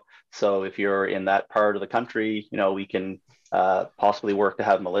Ontario. So if you're in that part of the country, we can possibly work to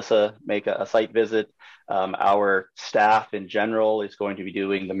have Melissa make a site visit. Our staff in general is going to be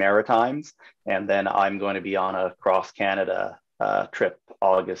doing the Maritimes, and then I'm going to be on a cross Canada trip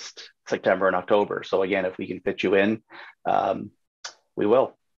August, September, and October. So again, if we can fit you in, we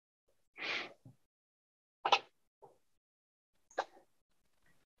will.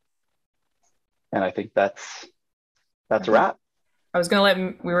 And I think that's a wrap. We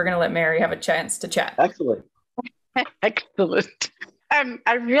were gonna let Mary have a chance to chat. Excellent. Excellent.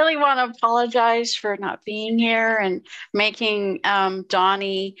 I really want to apologize for not being here and making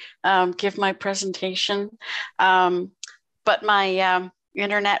Donnie give my presentation. But my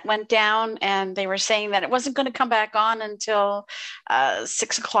internet went down, and they were saying that it wasn't going to come back on until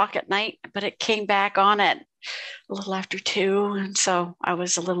 6 o'clock at night, but it came back on at a little after 2. And so I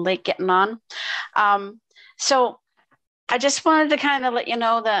was a little late getting on. So I just wanted to kind of let you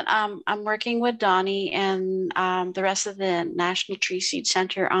know that I'm working with Donnie and the rest of the National Tree Seed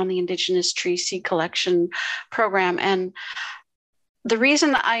Center on the Indigenous Tree Seed Collection Program. And the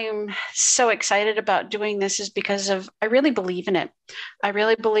reason I'm so excited about doing this is because I really believe in it. I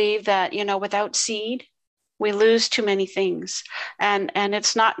really believe that, without seed, we lose too many things. And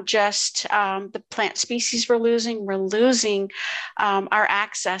it's not just the plant species we're losing our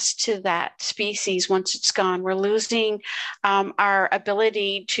access to that species once it's gone. We're losing our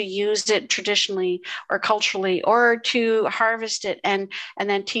ability to use it traditionally or culturally, or to harvest it and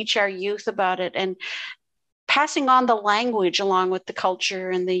then teach our youth about it, and passing on the language along with the culture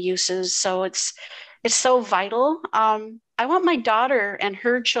and the uses. So it's so vital. I want my daughter and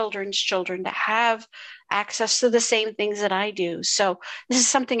her children's children to have access to the same things that I do. So this is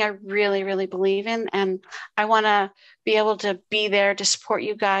something I really, really believe in. And I want to be able to be there to support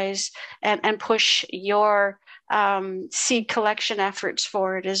you guys and push your seed collection efforts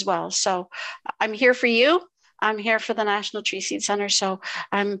forward as well. So I'm here for you. I'm here for the National Tree Seed Center. So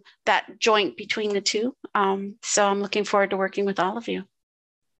I'm that joint between the two. So I'm looking forward to working with all of you.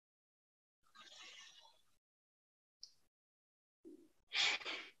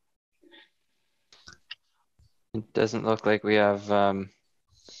 It doesn't look like we have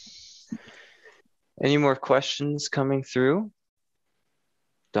any more questions coming through.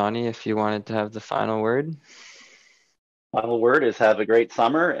 Donnie, if you wanted to have the final word. Final word is have a great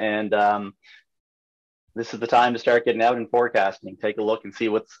summer, and this is the time to start getting out and forecasting. Take a look and see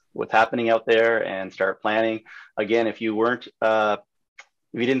what's happening out there and start planning. Again, if you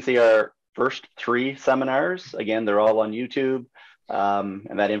didn't see our first 3 seminars, again, they're all on YouTube.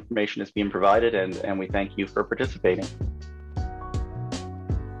 And that information is being provided, and we thank you for participating.